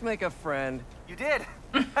I just make a friend? You did!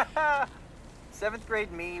 7th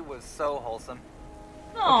grade me was so wholesome.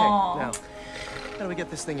 Aww. Okay, now, how do we get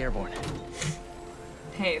this thing airborne?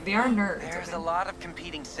 Hey, they are nerds. There's a lot of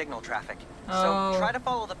competing signal traffic, Oh. so try to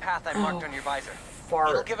follow the path I marked on your visor. Fart.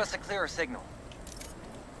 It'll give us a clearer signal.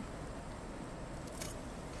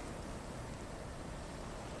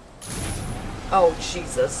 Oh,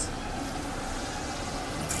 Jesus.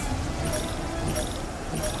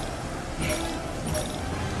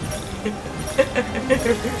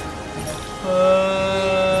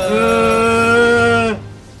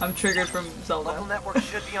 I'm triggered from Zelda. Local network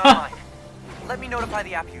should be online. Let me notify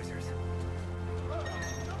the app users.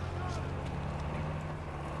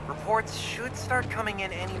 Reports should start coming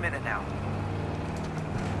in any minute now.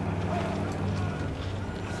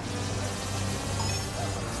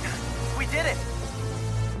 We did it!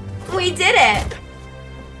 We did it!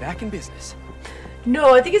 Back in business.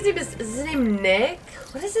 No, I think his name is his name Nick?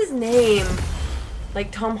 What is his name?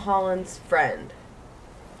 Like Tom Holland's friend.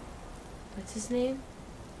 What's his name?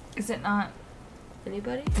 Is it not?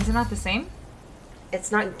 Anybody? Is it not the same?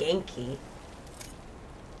 It's not Genki.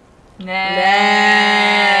 Ned.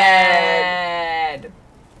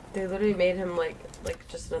 They literally made him like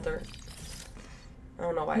just another. I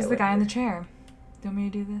don't know why. He's it the guy in the wouldn't. chair. Do you want me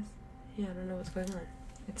to do this? Yeah, I don't know what's going on.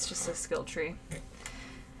 It's just a skill tree.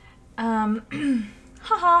 Ha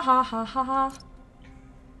ha ha ha ha ha.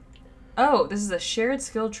 Oh, this is a shared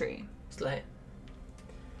skill tree. Slay.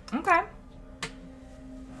 Okay.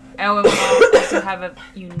 Oh, it will also have a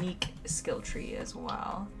unique skill tree as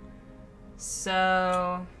well.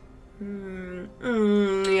 So.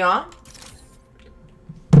 Yeah.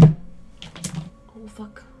 Oh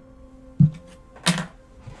fuck.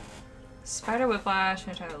 Spider whiplash.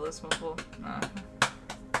 I'm trying to list multiple.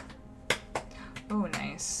 Oh,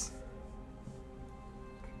 nice.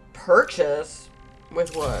 Purchase?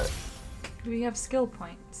 With what? We have skill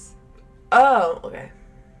points. Oh, okay.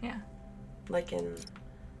 Yeah. Like in.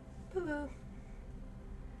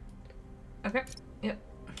 Okay. Yep.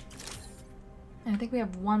 And I think we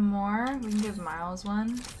have one more. We can give Miles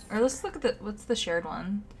one. Or let's look at the. What's the shared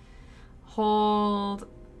one? Hold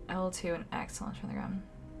L2 and X launch from the ground.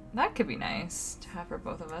 That could be nice to have for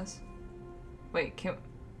both of us. Wait, can.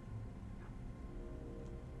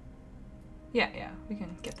 Yeah, we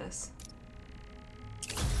can get this.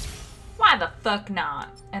 Why the fuck not?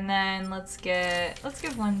 And then let's give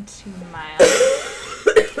one to Miles.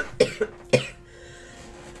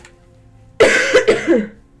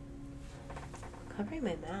 Covering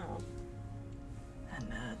my mouth.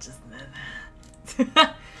 And just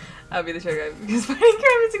I'll be the tour guide because fighting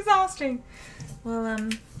crime is exhausting. Well,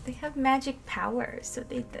 they have magic powers, so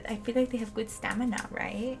I feel like they have good stamina,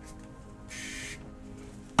 right?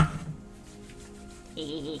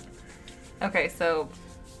 Okay, so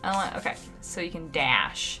so you can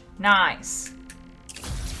dash. Nice.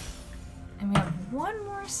 And we have one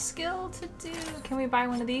more skill to do. Can we buy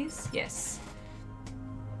one of these? Yes.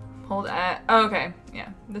 Hold at. Oh, okay, yeah.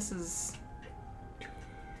 This is.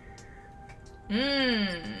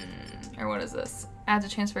 Or what is this? Adds a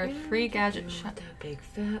chance for a free gadget shot. That big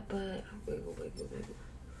fat butt. Wiggle, wiggle, wiggle.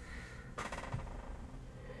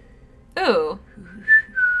 Ooh.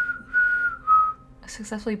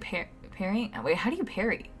 successfully parrying. Wait, how do you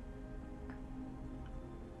parry?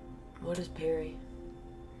 What is parry?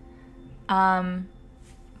 Like,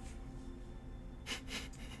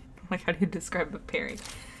 how do you describe a parry?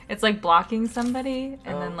 It's like blocking somebody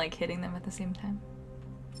and then like hitting them at the same time.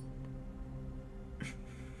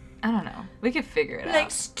 I don't know. We could figure it out. Like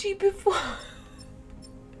stupid.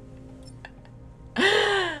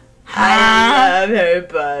 I love Harry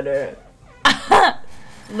Potter.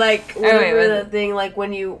 Like whatever that thing, like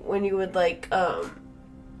when you would like dodge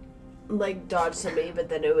somebody, but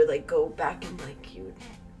then it would like go back and like you would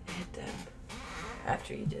hit them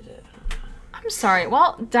after you did it. I'm sorry.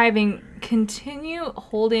 While diving, continue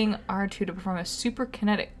holding R2 to perform a super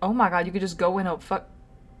kinetic. Oh my god, you could just go in. Oh fuck.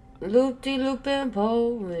 Loop-de-loop and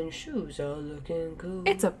pole and shoes are looking cool.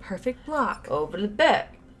 It's a perfect block. Over the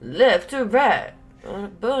back, left to right, on a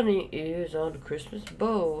bunny ears on a Christmas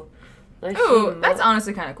bow. Like ooh, that's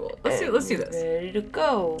honestly kind of cool. Let's do this. Ready to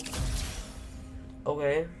go.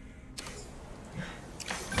 Okay.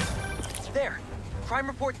 There. Crime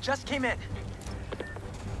report just came in.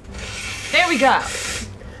 There we go.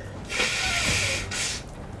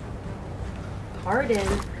 Pardon.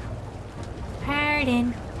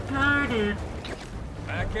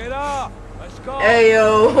 Back it up. Let's go. Hey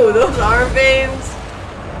yo, those arm veins.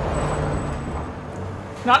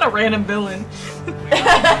 Not a random villain. So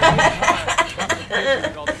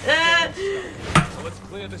let's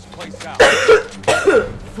clear this place out.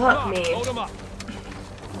 Fuck me. Load him up.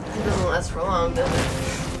 It doesn't last for long, does it?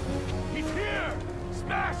 He's here.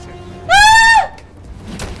 Smash it.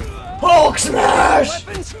 Hulk smash!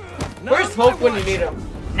 Weapons. Where's Hulk when you need him?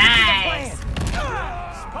 Nice.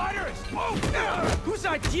 Spiders. Whose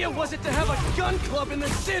idea was it to have a gun club in the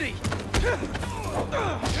city?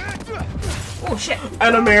 Oh shit.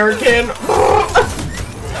 An American.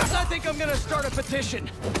 I think I'm gonna start a petition.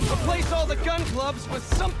 Replace all the gun clubs with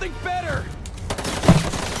something better.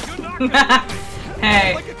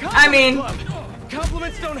 Hey, Like a I mean, club.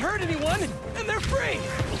 Compliments don't hurt anyone, and they're free.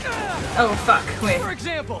 oh fuck, wait. For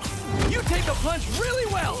example, you take a punch really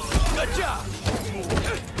well. Good job.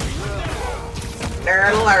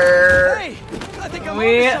 Nerd alert. Hey, I think I'm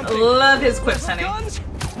We onto something. love his quips, Less honey. guns,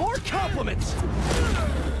 more compliments.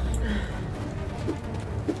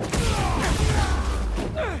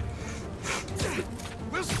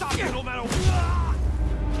 We'll stop you no matter what.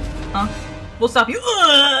 Huh? We'll stop you.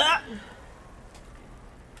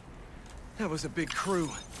 That was a big crew,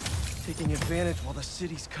 taking advantage while the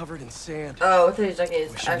city's covered in sand. Oh, I thought you were talking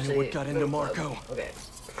Wish I knew actually. what got into Marco. Okay.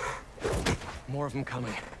 More of them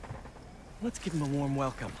coming. Let's give him a warm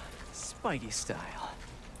welcome, Spidey style.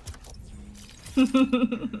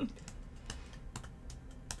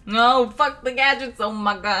 No, fuck the gadgets. Oh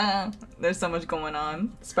my god. There's so much going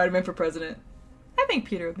on. Spider-Man for president. I think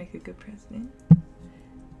Peter would make a good president.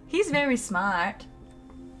 He's very smart.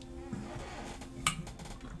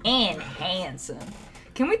 And handsome.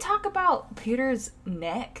 Can we talk about Peter's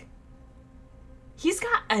neck? He's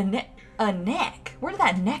got a neck. Where did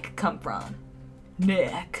that neck come from?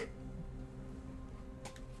 Neck.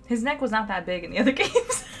 His neck was not that big in the other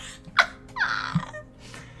games.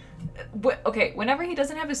 But, okay, whenever he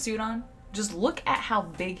doesn't have his suit on, just look at how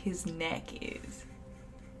big his neck is.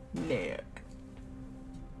 Neck.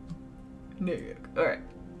 Alright.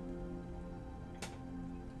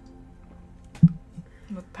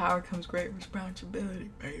 With power comes great responsibility,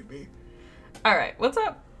 baby. Alright, what's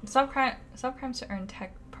up? Stop crimes to earn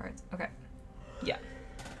tech parts. Okay. Yeah.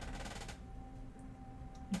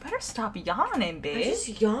 You better stop yawning, bitch. I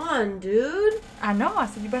just yawned, dude. I know, I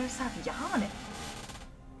said you better stop yawning.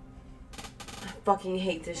 I fucking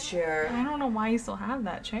hate this chair. I don't know why you still have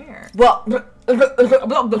that chair. Well, I I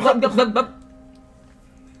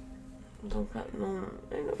don't got no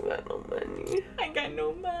money. I got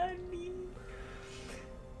no money.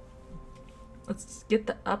 Let's get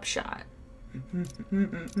the upshot.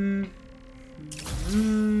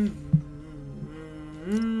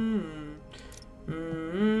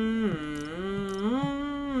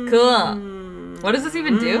 Cool. What does this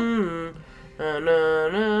even do?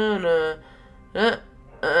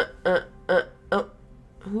 Oh,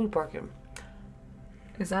 who's barking?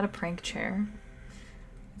 Is that a prank chair?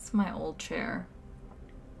 It's my old chair.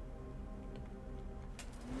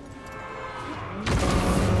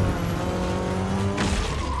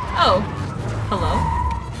 Oh, hello.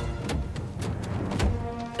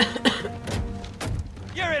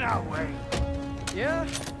 You're in our way. Yeah,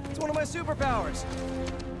 it's one of my superpowers.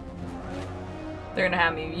 They're gonna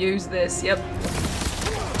have me use this. Yep.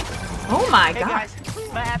 Oh my god. Hey guys,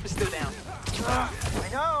 my app is still down. I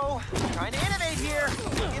know. Trying to innovate here.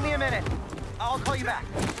 Give me a minute. I'll call you back.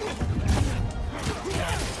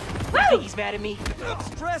 You think he's mad at me?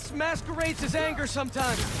 Stress masquerades as anger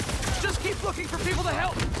sometimes. Just keep looking for people to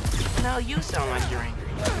help. No, you sound like you're angry.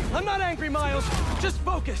 I'm not angry, Miles. Just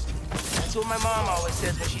focused. That's what my mom always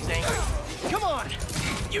says when she's angry. Come on.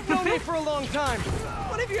 You've known me for a long time.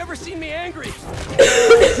 When have you ever seen me angry?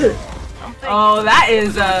 Oh, that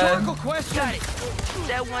is Rhetorical question. Got it.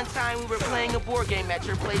 That one time we were playing a board game at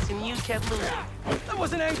your place and you kept losing. I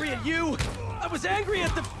wasn't angry at you. I was angry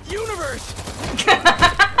at the universe.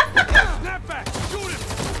 Snap back! Shoot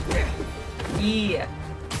him! Yeah.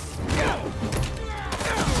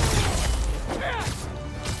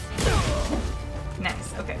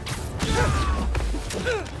 Nice. Okay.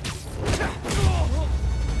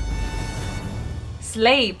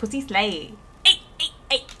 Slay, pussy slay.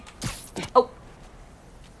 Hey. Oh.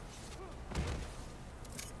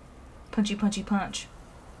 Punchy, punchy, punch.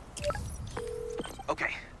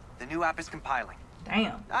 Okay, the new app is compiling.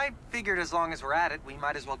 Damn. I figured as long as we're at it, we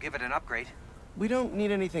might as well give it an upgrade. We don't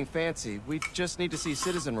need anything fancy. We just need to see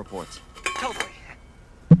citizen reports. Totally.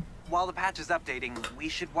 While the patch is updating, we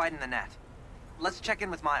should widen the net. Let's check in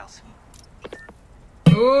with Miles.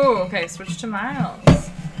 Ooh, okay, switch to Miles.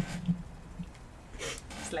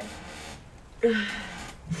 Slay.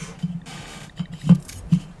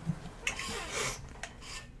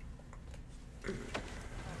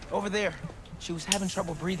 Over there. She was having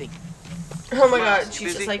trouble breathing. Oh my Miles, god, you she's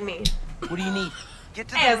busy? just like me. What do you need? Get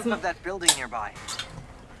to the roof of that building nearby.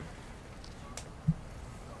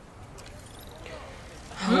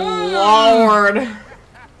 Lord.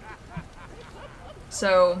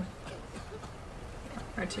 So,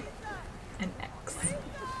 R2 and X.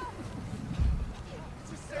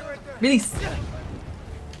 Release.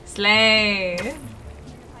 Slay.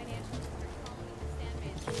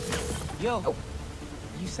 Yo. Oh.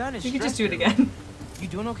 You sounded You could just stressed do it there. again. You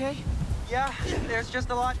doing okay? Yeah, there's just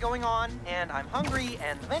a lot going on, and I'm hungry,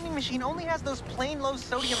 and the vending machine only has those plain low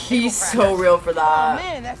sodium table He's so crackers. real for Oh that.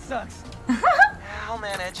 man, that sucks. I'll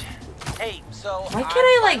manage. Hey, so Why can't I'm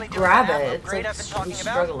I finally like doing grab the app it? It's upgrade like I've been talking I'm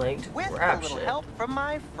about, struggling to with grab a little shit. help from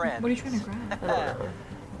my friend. What are you trying to grab? I don't know.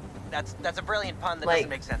 That's a brilliant pun that Like, doesn't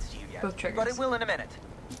make sense to you yet. both triggers. But it will in a minute.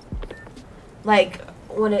 Like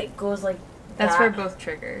when it goes like That's that. for both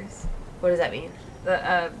triggers. What does that mean?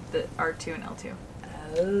 The R2 and L2.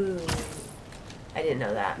 Oh. I didn't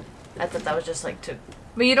know that. I thought that was just like to.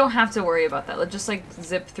 But you don't have to worry about that. Let's just like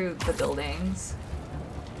zip through the buildings.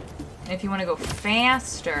 And if you want to go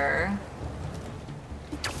faster,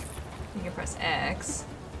 you can press X.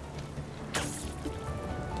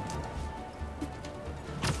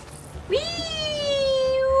 Wee!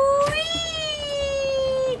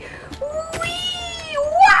 Wee! Wee!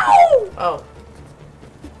 Wow! Oh.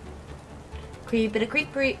 Creep it a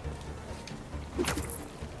creep creep.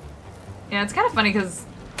 Yeah, it's kind of funny because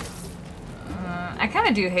I kind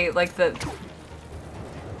of do hate like the.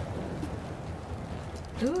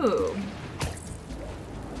 Ooh.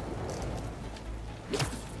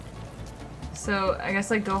 So I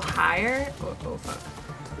guess like go higher. Oh fuck.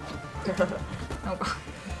 Oh god.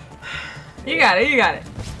 You got it. You got it.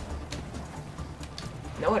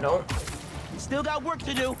 No, I don't. Still got work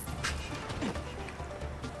to do.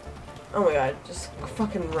 Oh my god, just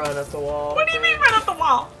fucking run up the wall. What do you mean run up the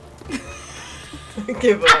wall?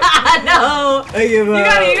 Give up. No. I give up. You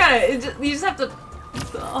got it. You got it. You just have to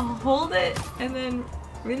hold it and then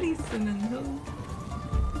release and then hold.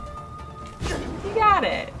 You got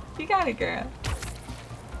it. You got it, girl.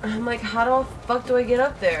 I'm like, how the fuck do I get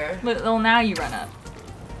up there? But well, now you run up.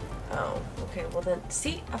 Oh, okay. Well then,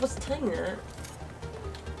 see, I was telling you that.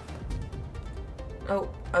 Oh,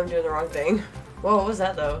 I'm doing the wrong thing. Whoa, what was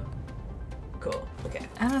that though? Cool. Okay.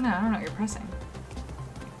 I don't know. I don't know what you're pressing.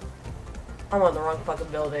 I'm on the wrong fucking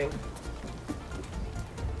building.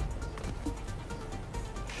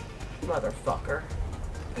 Motherfucker.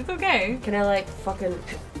 It's okay. Can I like fucking?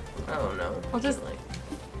 I don't know. Well, just like.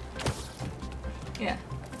 Yeah.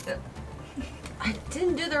 I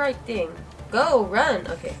didn't do the right thing. Go, run.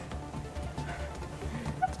 Okay.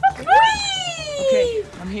 Okay,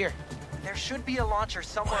 I'm here. There should be a launcher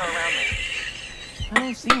somewhere around there. I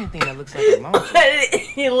don't see anything that looks like a launcher.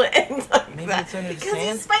 He lands like Maybe that. it's under the Because sand.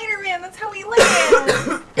 he's Spider-Man. That's how he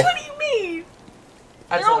lands. What do you mean?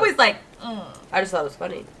 They're always like. I just thought it was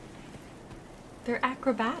funny. They're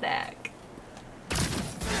acrobatic.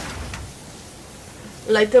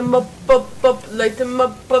 Light them up, light them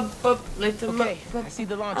up, light them Okay, up. I see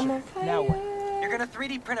the launcher. I'm on fire. Now what? You're gonna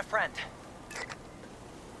 3D print a friend.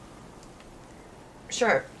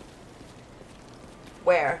 Sure.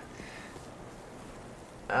 Where?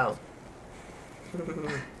 Oh.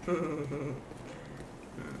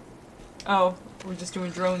 Oh, we're just doing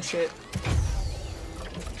drone shit.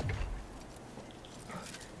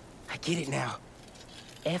 get it now.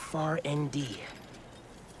 FRND.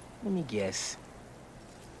 Let me guess.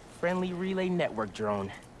 Friendly Relay Network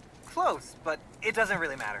drone. Close, but it doesn't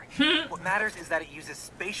really matter. What matters is that it uses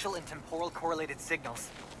spatial and temporal correlated signals.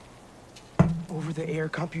 Over-the-air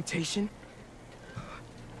computation?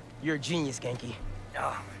 You're a genius, Genki.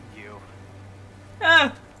 Oh, you.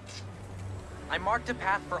 Ah. I marked a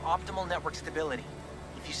path for optimal network stability.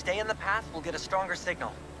 If you stay in the path, we'll get a stronger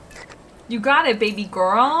signal. You got it, baby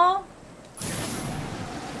girl.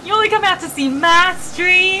 You only come out to see my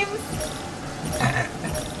streams.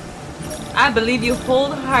 I believe you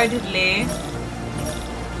wholeheartedly.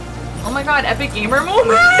 Oh my god, epic gamer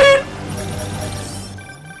moment!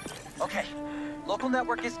 Okay, local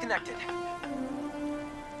network is connected.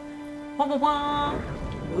 Wah, wah, wah.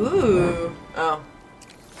 Ooh. Oh.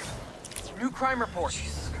 New crime report.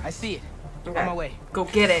 I see it. Okay. On my way. Go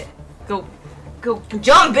get it. Go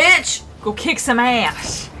Jump, bitch! go kick some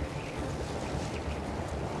ass.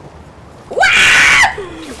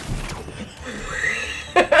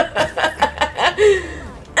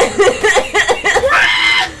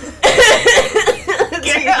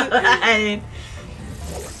 God.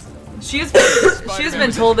 She has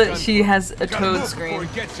been told that she has a toad screen.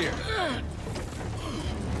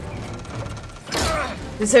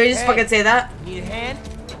 Did somebody just fucking say that? Need a hand?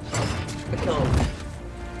 No.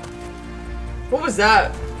 What was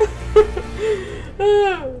that?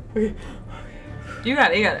 You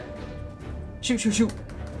got it, you got it. Shoot, shoot, shoot.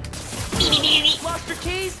 Lost your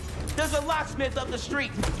keys? There's a locksmith up the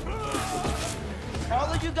street. All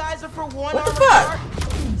of you guys are for one. What the fuck?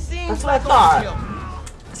 Seems That's what I like thought.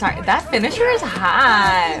 overkill. Sorry, that finisher is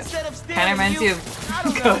hot. Instead of stealing Kind of reminds you I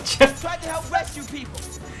don't of know, Coach. tried to help rescue people.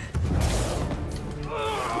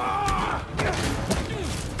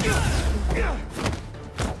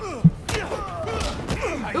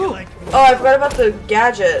 Ooh. Oh, I forgot about the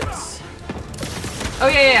gadgets. Oh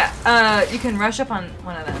yeah. You can rush up on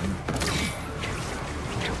one of them.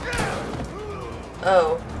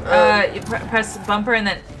 Oh. You press bumper and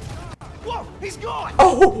then. Whoa, he's gone.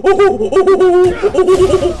 Oh.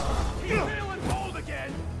 Feeling bold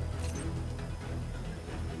again.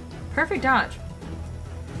 Perfect dodge.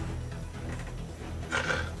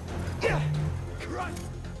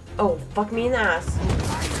 Oh, fuck me in the ass.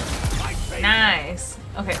 Nice.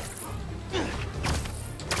 Okay.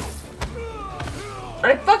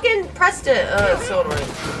 I fucking pressed it. It's so annoying.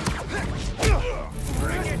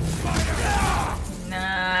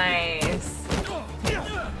 Nice.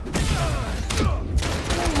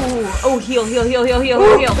 Ooh. Oh, heal, heal, heal, heal, heal,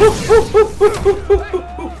 heal.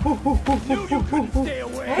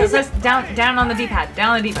 Press down on the D-pad.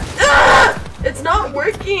 Down on the D-pad. Ah! It's not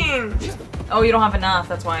working. Oh, you don't have enough.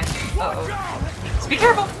 That's why. Uh-oh. Just be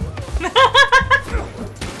careful.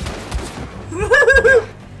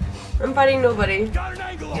 I'm fighting nobody. Got an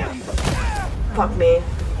angle on him. Fuck me.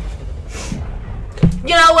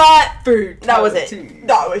 You know what? That was it.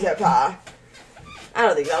 That was it, pa. I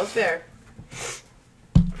don't think that was fair.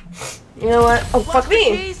 You know what? Oh, fuck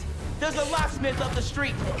me. There's a locksmith up the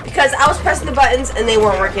street. Because I was pressing the buttons and they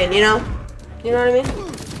weren't working, you know? You know what I mean?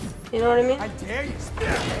 You know what I mean? I dare you.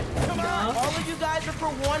 Come on. All of you guys are for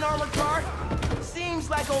one armored car? Seems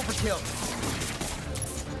like overkill.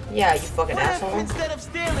 Yeah, you fucking What if asshole. instead of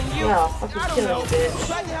stealing you, Yeah, I'll fucking I don't kill know, you, bitch.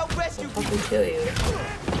 tried to help rescue I'll fucking kill you.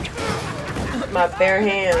 My bare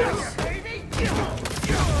hands.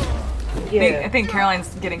 I think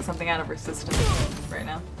Caroline's getting something out of her system right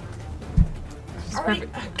now. She's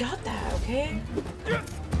Alright, perfect. I got that, okay?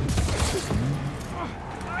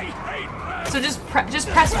 So just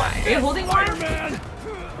press Y. Are you holding Y?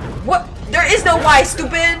 What? There is no Y,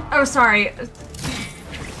 stupid! Oh, sorry.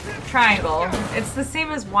 Triangle. It's the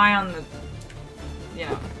same as Y on the. You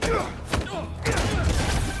know.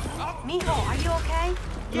 Mijo, are you okay?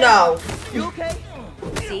 No. You okay?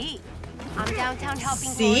 See? I'm downtown helping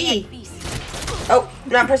See? Gloria at Beast. Oh,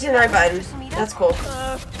 not pressing the right button. That's cool.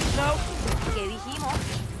 No. ¿Qué dijimos?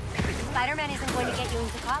 Spider-Man isn't going to get you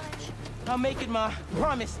into college. I'll make it, Ma.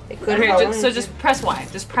 Promise. It could Okay, have so just press Y.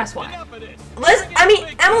 Just press Y. Liz, I mean,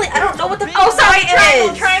 Emily, I don't know what the Oh, sorry.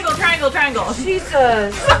 it is. Triangle.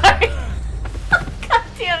 Jesus. Sorry. God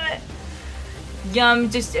damn it. Yum,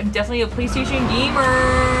 just I'm definitely a PlayStation gamer.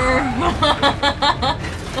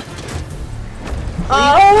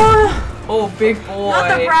 Oh, big boy. Not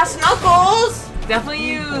the brass knuckles. Definitely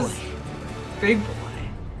use big boy.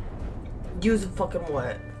 Use fucking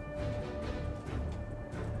what?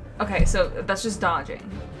 Okay, so that's just dodging.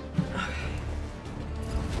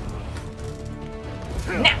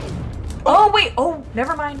 Now. Oh wait. Oh,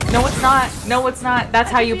 never mind. No, it's not. No, it's not.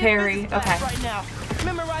 That's how you parry. Okay. Right now.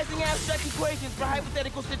 Memorizing abstract equations for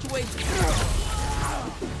hypothetical situations.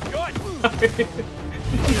 Good.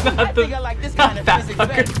 I think I like this kind of physics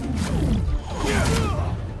better.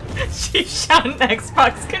 She shot an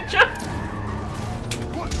Xbox controller.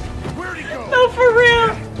 Where'd he go? No, for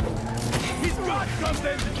real. He's got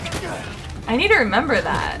something. I need to remember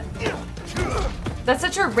that. That's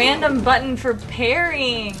such a random button for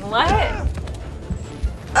parrying. What?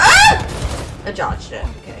 Ah! I dodged it.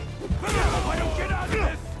 Okay. I don't get out of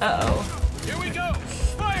this. Uh-oh. Here we go.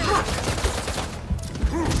 Fire.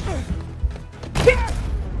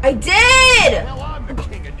 I did! Now I'm the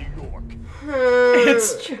king of New York.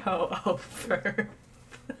 It's Joe over.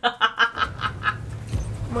 Oh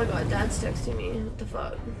my god, Dad's texting me. What the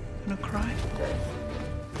fuck? Gonna cry?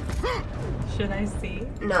 Should I see?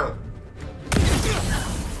 No.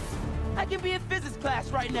 I can be in physics class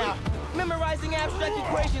right now, memorizing abstract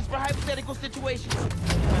equations for hypothetical situations.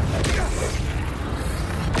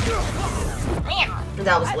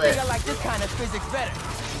 That was I lit. think I like this kind of physics better.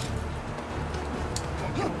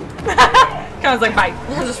 Connor's like, bye.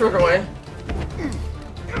 I'll just work away.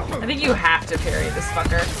 I think you have to parry this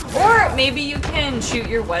fucker. Or maybe you can shoot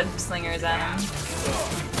your web slingers at him.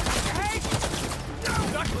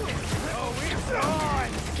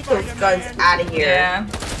 Get those guns out of here. Yeah.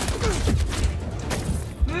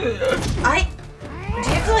 Do you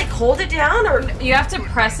have to like hold it down or? You have to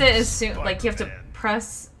press it as soon, like you have to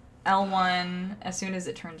press L1 as soon as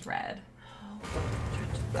it turns red.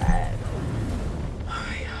 Red.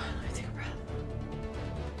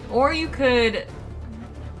 Or you could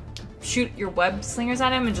shoot your web slingers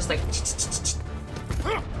at him and just like.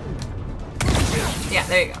 Yeah,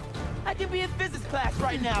 there you go. I can be in physics class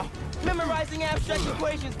right now, memorizing abstract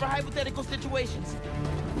equations for hypothetical situations.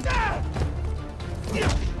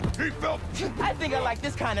 He felt. I think I like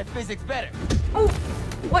this kind of physics better. Oh,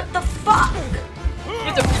 what the fuck?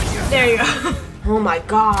 There you go. Oh my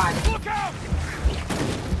god. Look out!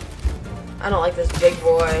 I don't like this big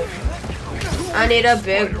boy. I need a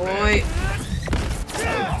big boy.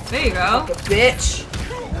 There you go. Like a bitch.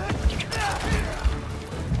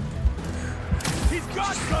 He's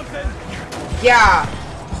got something. Yeah,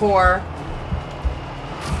 whore.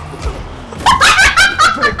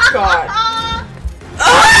 Oh my god. Ah!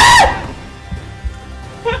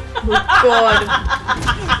 Oh my god.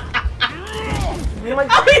 Oh my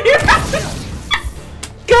god.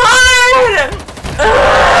 God!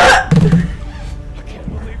 Ah! I can't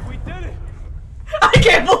believe we did it. I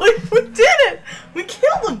can't believe we did it! We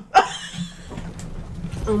killed him!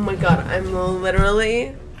 Oh my god, I'm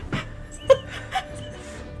literally...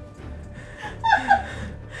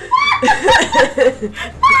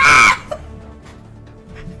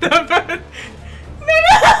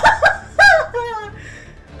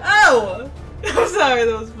 Oh! I'm sorry,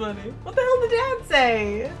 that was funny. What the hell did Dad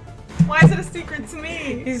say? Why is it a secret to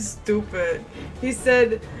me? He's stupid. He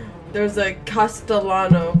said there's a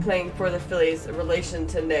Castellano playing for the Phillies, a relation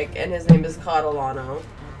to Nick, and his name is Catalano.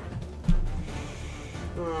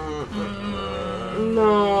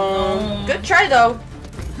 No. Good try though.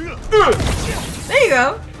 There you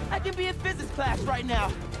go. I can be in physics class right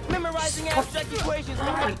now, memorizing abstract equations for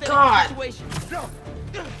Oh my hypothetical god. situations.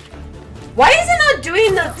 Why is it not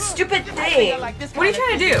doing the stupid I think thing? I like this What are you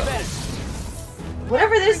kind trying to of do? physics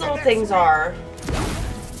Whatever these little things are.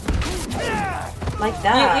 Like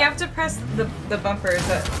that. You have to press the bumpers.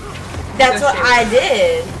 That's what I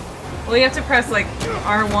did. Well, you have to press like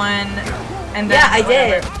R1 and then Yeah, I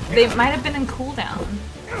whatever. did. They might have been in cooldown.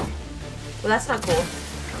 Well, that's not cool.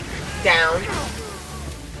 Down.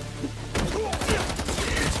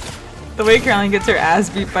 The way Caroline gets her ass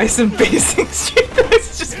beat by some basic street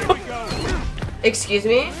is just. Excuse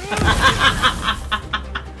me?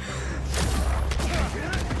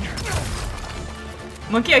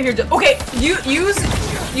 Monkey out here. Okay, you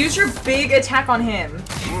use your big attack on him.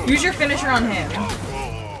 Use your finisher on him.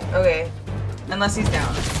 Okay. Unless he's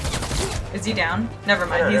down. Is he down? Never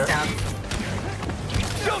mind, he's down.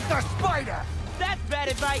 Shoot the spider! That's bad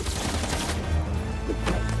advice.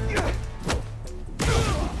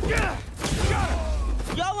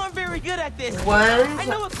 Y'all aren't very good at this. I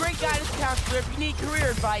know a great guidance counselor if you need career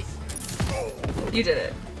advice. You did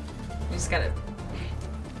it. You just gotta.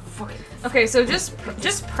 Okay, so just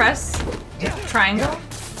press triangle.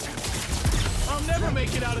 I'll never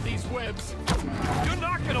make it out of these webs. You're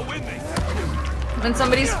not gonna win this. When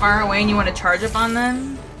somebody's far away and you want to charge up on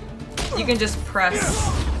them, you can just press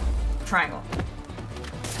triangle.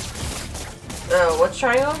 Oh, what's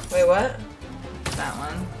triangle? Wait, what? That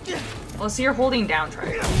one. Well, so you're holding down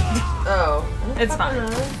triangle. Oh. It's fine.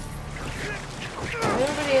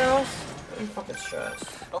 Anybody else? I'm fucking stressed.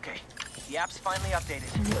 Okay, The app's finally updated.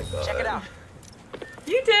 Oh my God. Check it out.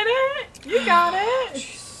 You did it! You got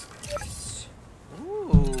it!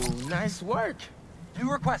 Ooh, nice work. New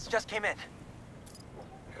requests just came in.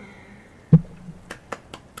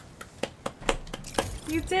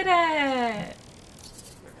 You did it!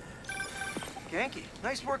 Genki,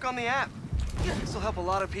 nice work on the app. This will help a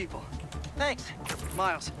lot of people. Thanks.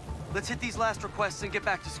 Miles, let's hit these last requests and get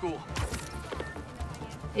back to school.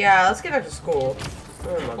 Yeah, let's get back to school.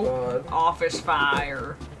 Oh my God. Office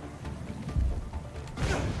fire.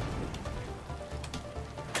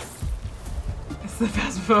 It's the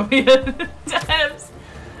phasmophobia times.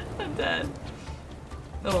 I'm dead.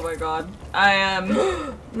 Oh my God. I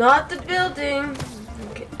am. Not the building.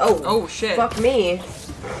 Okay. Oh. Oh shit. Fuck me.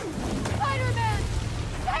 Spider-Man!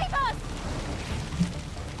 Save us!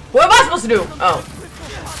 What am I supposed to do? Oh.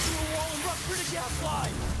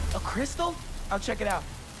 A crystal? I'll check it out.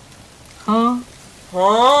 Huh?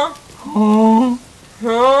 Huh? Oh.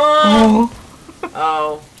 Huh?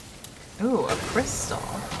 Oh. Ooh, a crystal.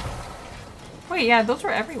 Wait, yeah, those were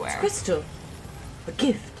everywhere. Crystal. A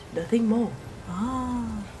gift, nothing more.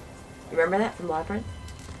 Ah. Remember that from Labyrinth?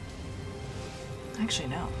 Actually,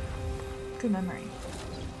 no. Good memory.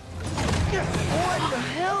 What the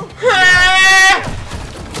hell?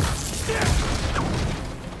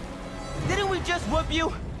 Didn't we just whoop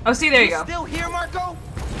you? Oh, see, there you go. Still here, Marco?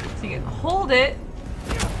 So you can hold it.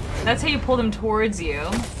 That's how you pull them towards you.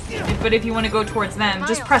 But if you want to go towards them,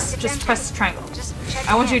 just press triangle.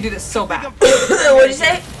 I want you to do this so bad. What'd you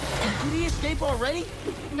say? Did he escape already?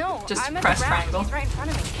 No, Just I'm at press the ground. triangle. He's right in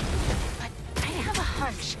front of me. But I have a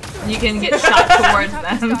hunch. You can get shot towards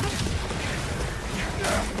them.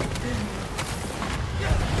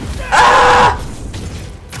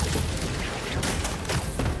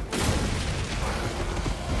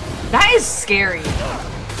 That is scary.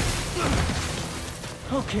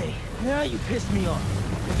 Okay, now you pissed me off.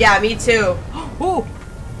 Yeah, me too. Ooh.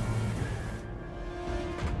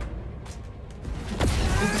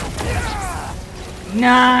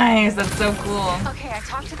 Nice. That's so cool. Okay, I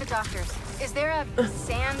talked to the doctors. Is there a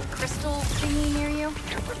sand crystal thingy near you?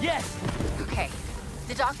 Yes. Okay.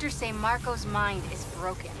 The doctors say Marco's mind is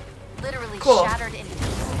broken. Literally Cool. shattered into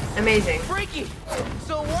pieces. Amazing. Freaky.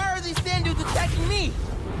 So why are these sand dudes attacking me?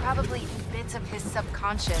 Probably bits of his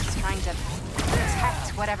subconscious trying to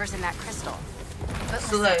protect whatever's in that crystal. But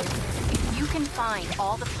So listen, like, if you can find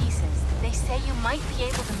all the pieces, they say you might be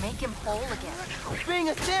able to make him whole again. Being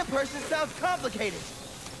a sand person sounds complicated.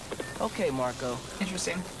 Okay, Marco.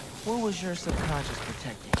 Interesting. What was your subconscious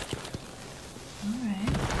protecting?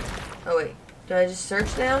 Alright. oh wait, did I just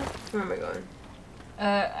search now? Where am I going?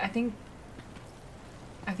 I think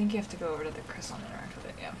you have to go over to the crystal and interact with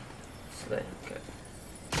it, yeah. So then, okay.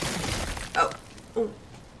 Oh. Oh.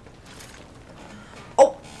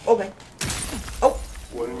 Oh. Okay. Oh.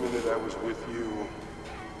 1 minute I was with you,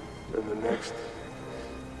 and the next,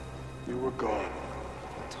 you were gone.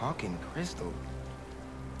 Talking crystal.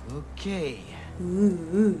 Okay.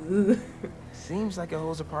 Ooh. Seems like it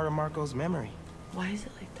holds a part of Marco's memory. Why is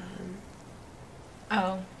it like that?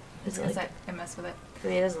 Oh. Is it Because like? I messed with it. I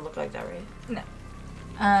mean, it doesn't look like that, right? No.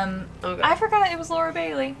 Okay. I forgot it was Laura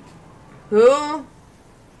Bailey. Who?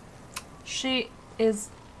 She is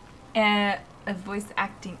a voice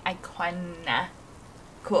acting icon.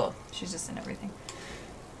 Cool. She's just in everything.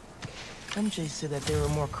 MJ said that there were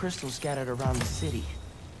more crystals scattered around the city.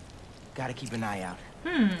 Gotta keep an eye out.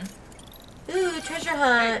 Ooh, treasure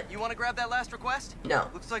hunt. You want to grab that last request? No.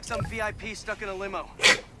 Looks like some VIP stuck in a limo.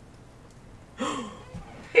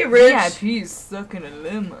 Hey, Rich. VIP's stuck in a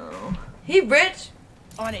limo. He rich.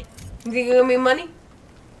 On it. You think you give me money?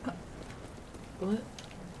 What?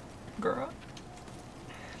 Girl.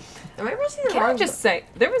 Am I pressing the Can I wrong just say,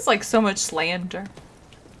 there was like so much slander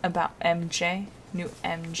about MJ, new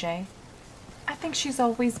MJ. I think she's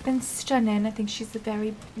always been stunning. I think she's a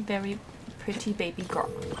very, very pretty baby girl.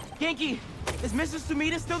 Genki, is Mrs.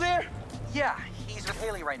 Sumida still there? Yeah, he's with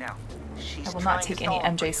Haley right now. She's I will trying not to take any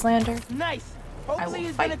stall MJ slander. Nice. will Hopefully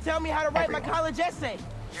he's fight gonna tell me how to write my everyone. college essay.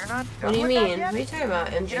 You're not What do you done with that mean? yet? What are you talking about?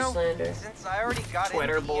 MJ You know, slander. since I already got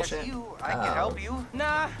Twitter into bullshit. ESU, I can help you.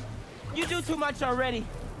 Nah, you do too much already.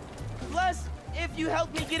 Plus, if you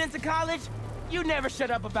help me get into college, you never shut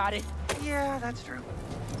up about it. Yeah, that's true.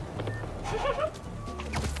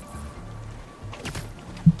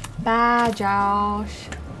 Bye, Josh.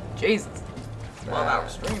 Jesus. 12-hour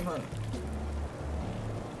stream, honey.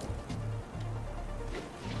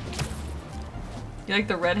 You like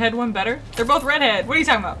the redhead one better? They're both redhead. What are you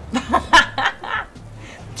talking about?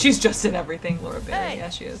 She's just in everything, Laura Bailey. Hey, Yeah,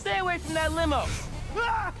 she is. stay away from that limo.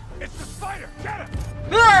 Ah! It's the spider! Get him!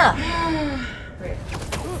 Ah! Great.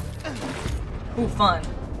 Ooh, fun.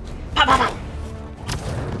 Pow, pow, pow.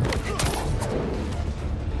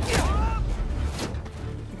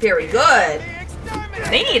 Very good.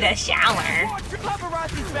 They need a shower.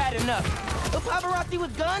 Paparazzi's bad enough. A paparazzi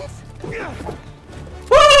with guns?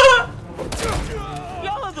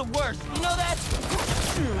 Y'all are the worst. You know that?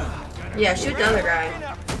 Yeah, shoot the other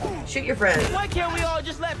guy. Shoot your friend. Why can't we all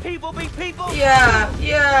just let people be people? Yeah.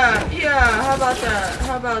 How about that?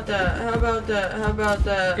 How about that? How about that? How about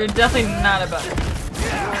that? You're definitely not about it.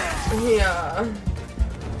 Yeah.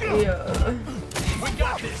 We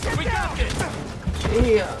got this. We got this.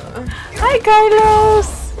 Yeah. Hi,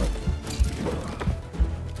 Carlos.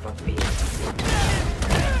 Fuck me.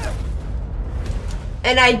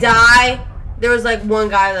 And I die. There was like one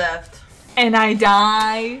guy left. And I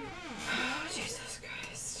die. Jesus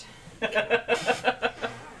Christ. Do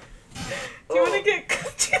you want to get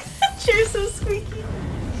that chair so squeaky?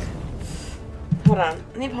 Hold on.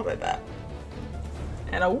 I need to pop my back.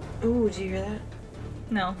 And oh. Ooh, did you hear that?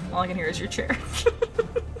 No, all I can hear is your chair.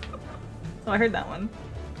 Oh, I heard that one.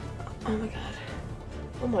 Oh my god.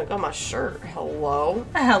 Oh my god, my shirt. Hello?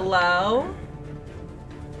 Hello?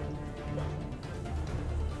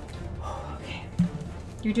 Okay.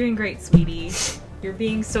 You're doing great, sweetie. You're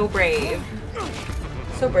being so brave.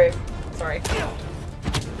 So brave. Sorry.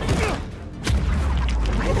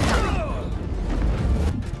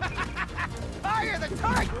 Fire the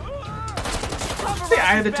tiger! The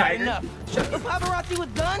eye of the tiger. The paparazzi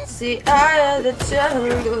with guns? See, eye of the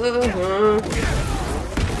jungle.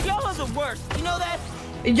 Y'all are the worst. You know that?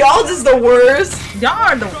 Y'all is the worst. Y'all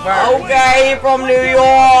are the worst. Okay, from New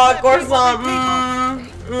York or something.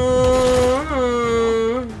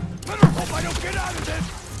 Hope I don't get out of this.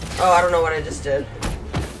 Oh, I don't know what I just did.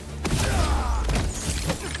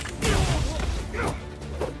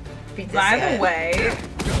 Beat this By guy. the way,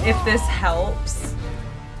 if this helps,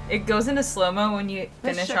 it goes into slow-mo when you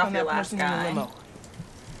finish off your last guy. I don't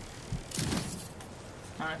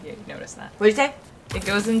know if you noticed that. What'd you say? It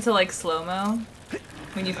goes into like slow-mo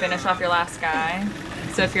when you finish off your last guy.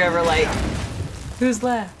 So if you're ever like, who's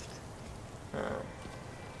left?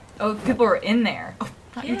 Oh, people are in there. Oh,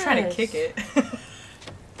 you're trying to kick it.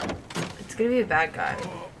 It's gonna be a bad guy.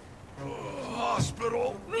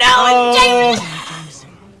 Hospital. No, James!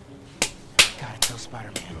 Gotta kill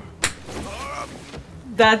Spider-Man.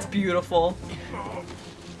 That's beautiful.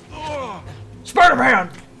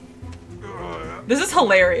 Spider-Man! This is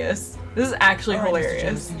hilarious. This is actually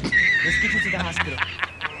hilarious. Let's get you to the hospital.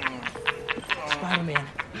 Spider-Man,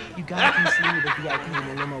 you gotta come see me with the VIP in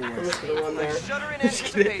the limo was.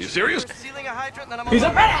 You serious? He's a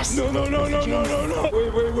badass! No.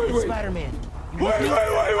 Wait. Spider-Man.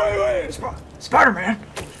 Wait. Spider-Man!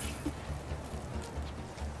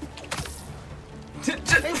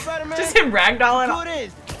 Hey, Spider-Man. Just him ragdolling. Who it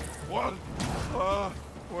is? What?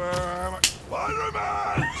 Where am I?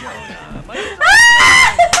 Spider-Man!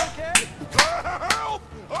 Help!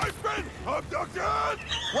 I've been abducted!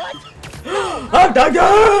 What?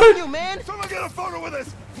 Abducted! You, man? Someone get a photo with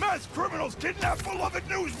this! Mass criminals kidnap beloved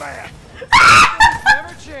newsman!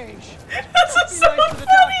 Never change. This is so Nice to the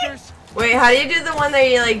funny! doctors. Wait, how do you do the one that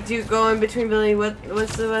you like do go in between Billy?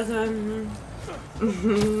 What's the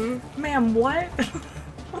Ma'am, what?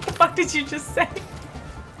 What the fuck did you just say?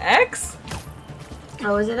 X?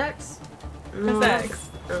 Oh, is it X? It's X.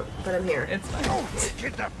 Oh, but I'm here. It's fine. Don't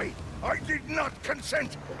kidnap me! I did not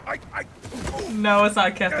consent! No, it's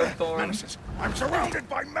not Keth Thorne. Menaces! I'm surrounded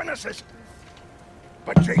by menaces!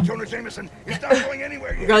 But J. Jonah Jameson is not going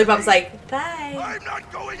anywhere yet. Girly Pop's like, bye. I'm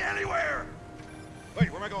not going anywhere!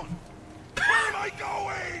 Wait, where am I going? Where am I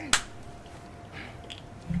going?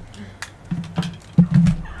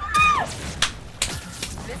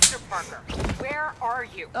 Mr. Parker, where are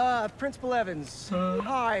you? Principal Evans.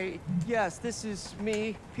 Hi. Yes, this is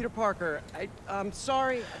me, Peter Parker. I'm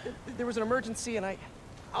sorry. There was an emergency, and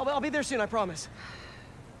I'll be there soon. I promise.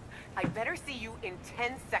 I better see you in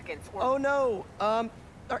 10 seconds or... Oh no. All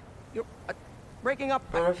right, you're breaking up.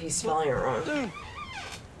 I don't know if he's spelling it wrong. Soon.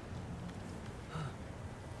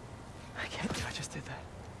 I can't believe I just did that.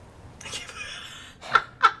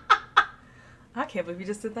 I can't believe you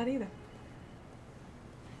just did that either.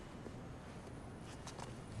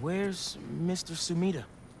 Where's Mr. Sumida?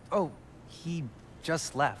 Oh, he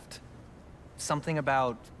just left. Something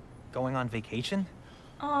about going on vacation?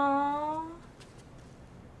 Aww.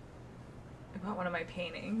 I bought one of my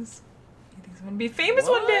paintings. He thinks I'm gonna be famous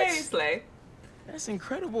one day, What? Slay. That's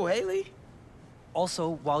incredible, Haley.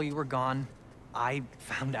 Also, while you were gone, I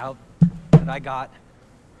found out that I got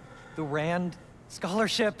the Rand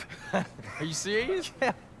scholarship. Are you serious?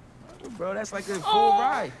 Yeah. Bro, that's like a full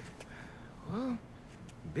ride. Well,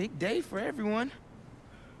 big day for everyone.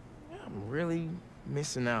 I'm really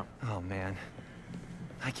missing out. Oh man,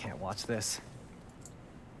 I can't watch this.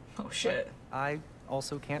 Oh shit. I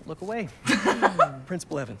also can't look away.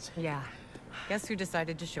 Principal Evans. Yeah. Guess who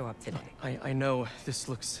decided to show up today? I know this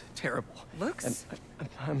looks terrible. Looks?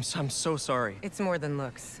 And I'm so sorry. It's more than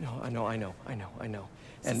looks. No, I know.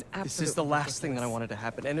 And this is the absolutely last thing that I ridiculous. wanted to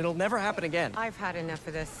happen, and it'll never happen again. I've had enough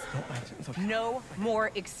of this. Look, No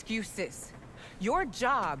more excuses. Your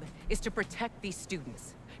job is to protect these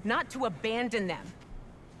students, not to abandon them.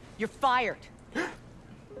 You're fired.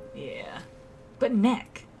 Yeah. But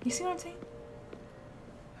Nick, you see what I'm saying?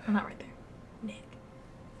 I'm not right there. Nick.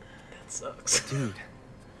 That sucks. Dude,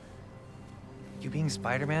 you being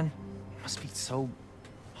Spider-Man must be so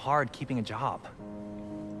hard keeping a job.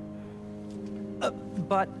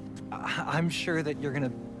 But I'm sure that you're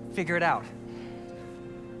gonna figure it out.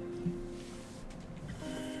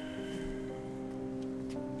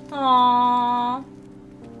 Aww.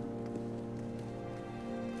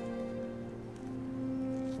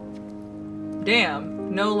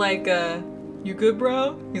 Damn. No, like, you good,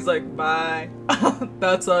 bro? He's like, bye.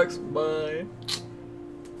 That sucks. Bye.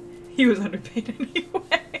 He was underpaid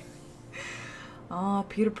anyway. Oh,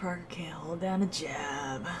 Peter Parker can't hold down a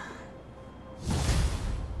job.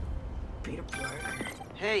 Peter Parker.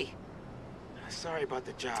 Hey, sorry about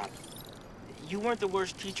the job. You weren't the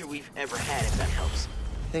worst teacher we've ever had, if that helps.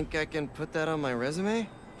 Think I can put that on my resume?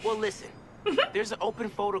 Well, listen. There's an open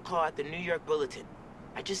photo call at the New York Bulletin.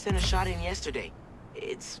 I just sent a shot in yesterday.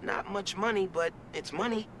 It's not much money, but it's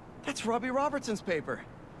money. That's Robbie Robertson's paper.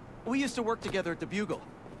 We used to work together at the Bugle.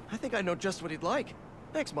 I think I know just what he'd like.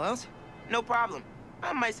 Thanks, Miles. No problem.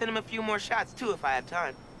 I might send him a few more shots, too, if I have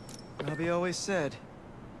time. Robbie always said,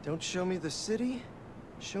 don't show me the city,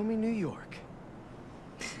 show me New York.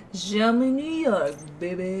 Show me New York,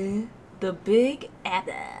 baby. The Big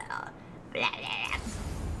Apple. Blah, blah.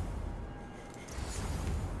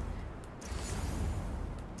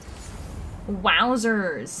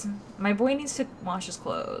 Wowzers. My boy needs to wash his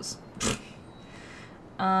clothes.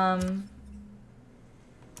 Hold on.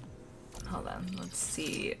 Let's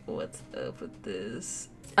see what's up with this.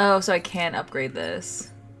 Oh, so I can upgrade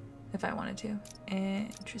this if I wanted to.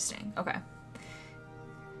 Interesting. Okay.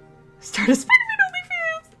 Start a Spider-Man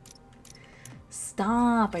OnlyFans.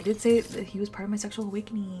 Stop. I did say that he was part of my sexual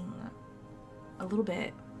awakening. A little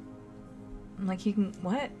bit. I'm like, he can,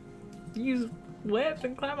 what? Use webs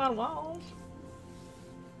and climb on walls?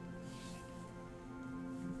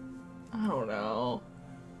 I don't know.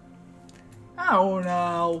 I don't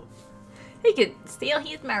know. He could steal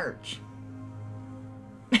his merch.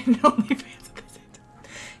 And OnlyFans at the same time.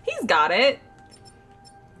 He's got it.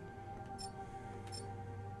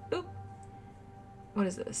 Oop. What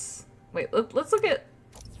is this? Wait, let's look at...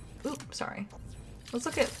 Oop, sorry. Let's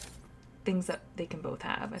look at things that they can both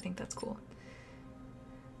have. I think that's cool.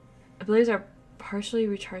 Abilities are partially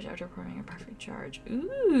recharged after performing a perfect charge.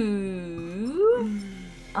 Ooh.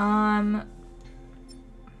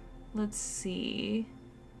 Let's see.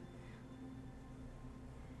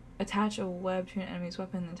 Attach a web to an enemy's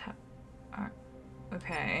weapon and tap.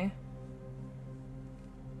 Okay.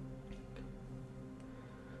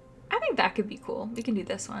 I think that could be cool. We can do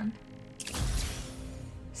this one.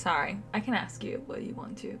 Sorry, I can ask you what you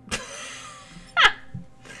want to.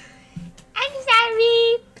 I'm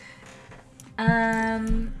sorry.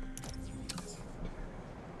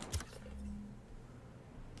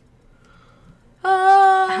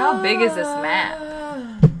 How big is this map?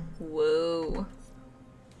 Whoa.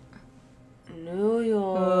 New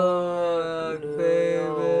York,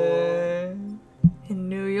 baby. In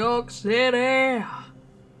New York City.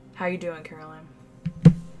 How you doing, Caroline?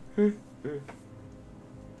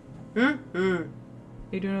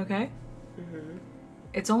 You doing okay?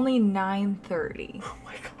 It's only 9:30. Oh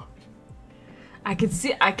my god. I could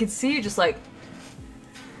see you just like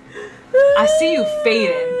I see you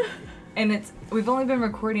fading. And we've only been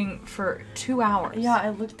recording for 2 hours. Yeah, I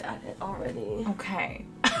looked at it already. Okay.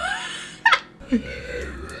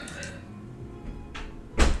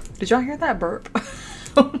 Did y'all hear that burp?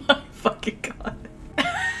 Oh my fucking god.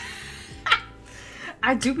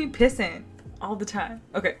 I do be pissing all the time.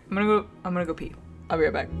 Okay, I'm gonna go pee. I'll be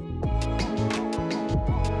right back.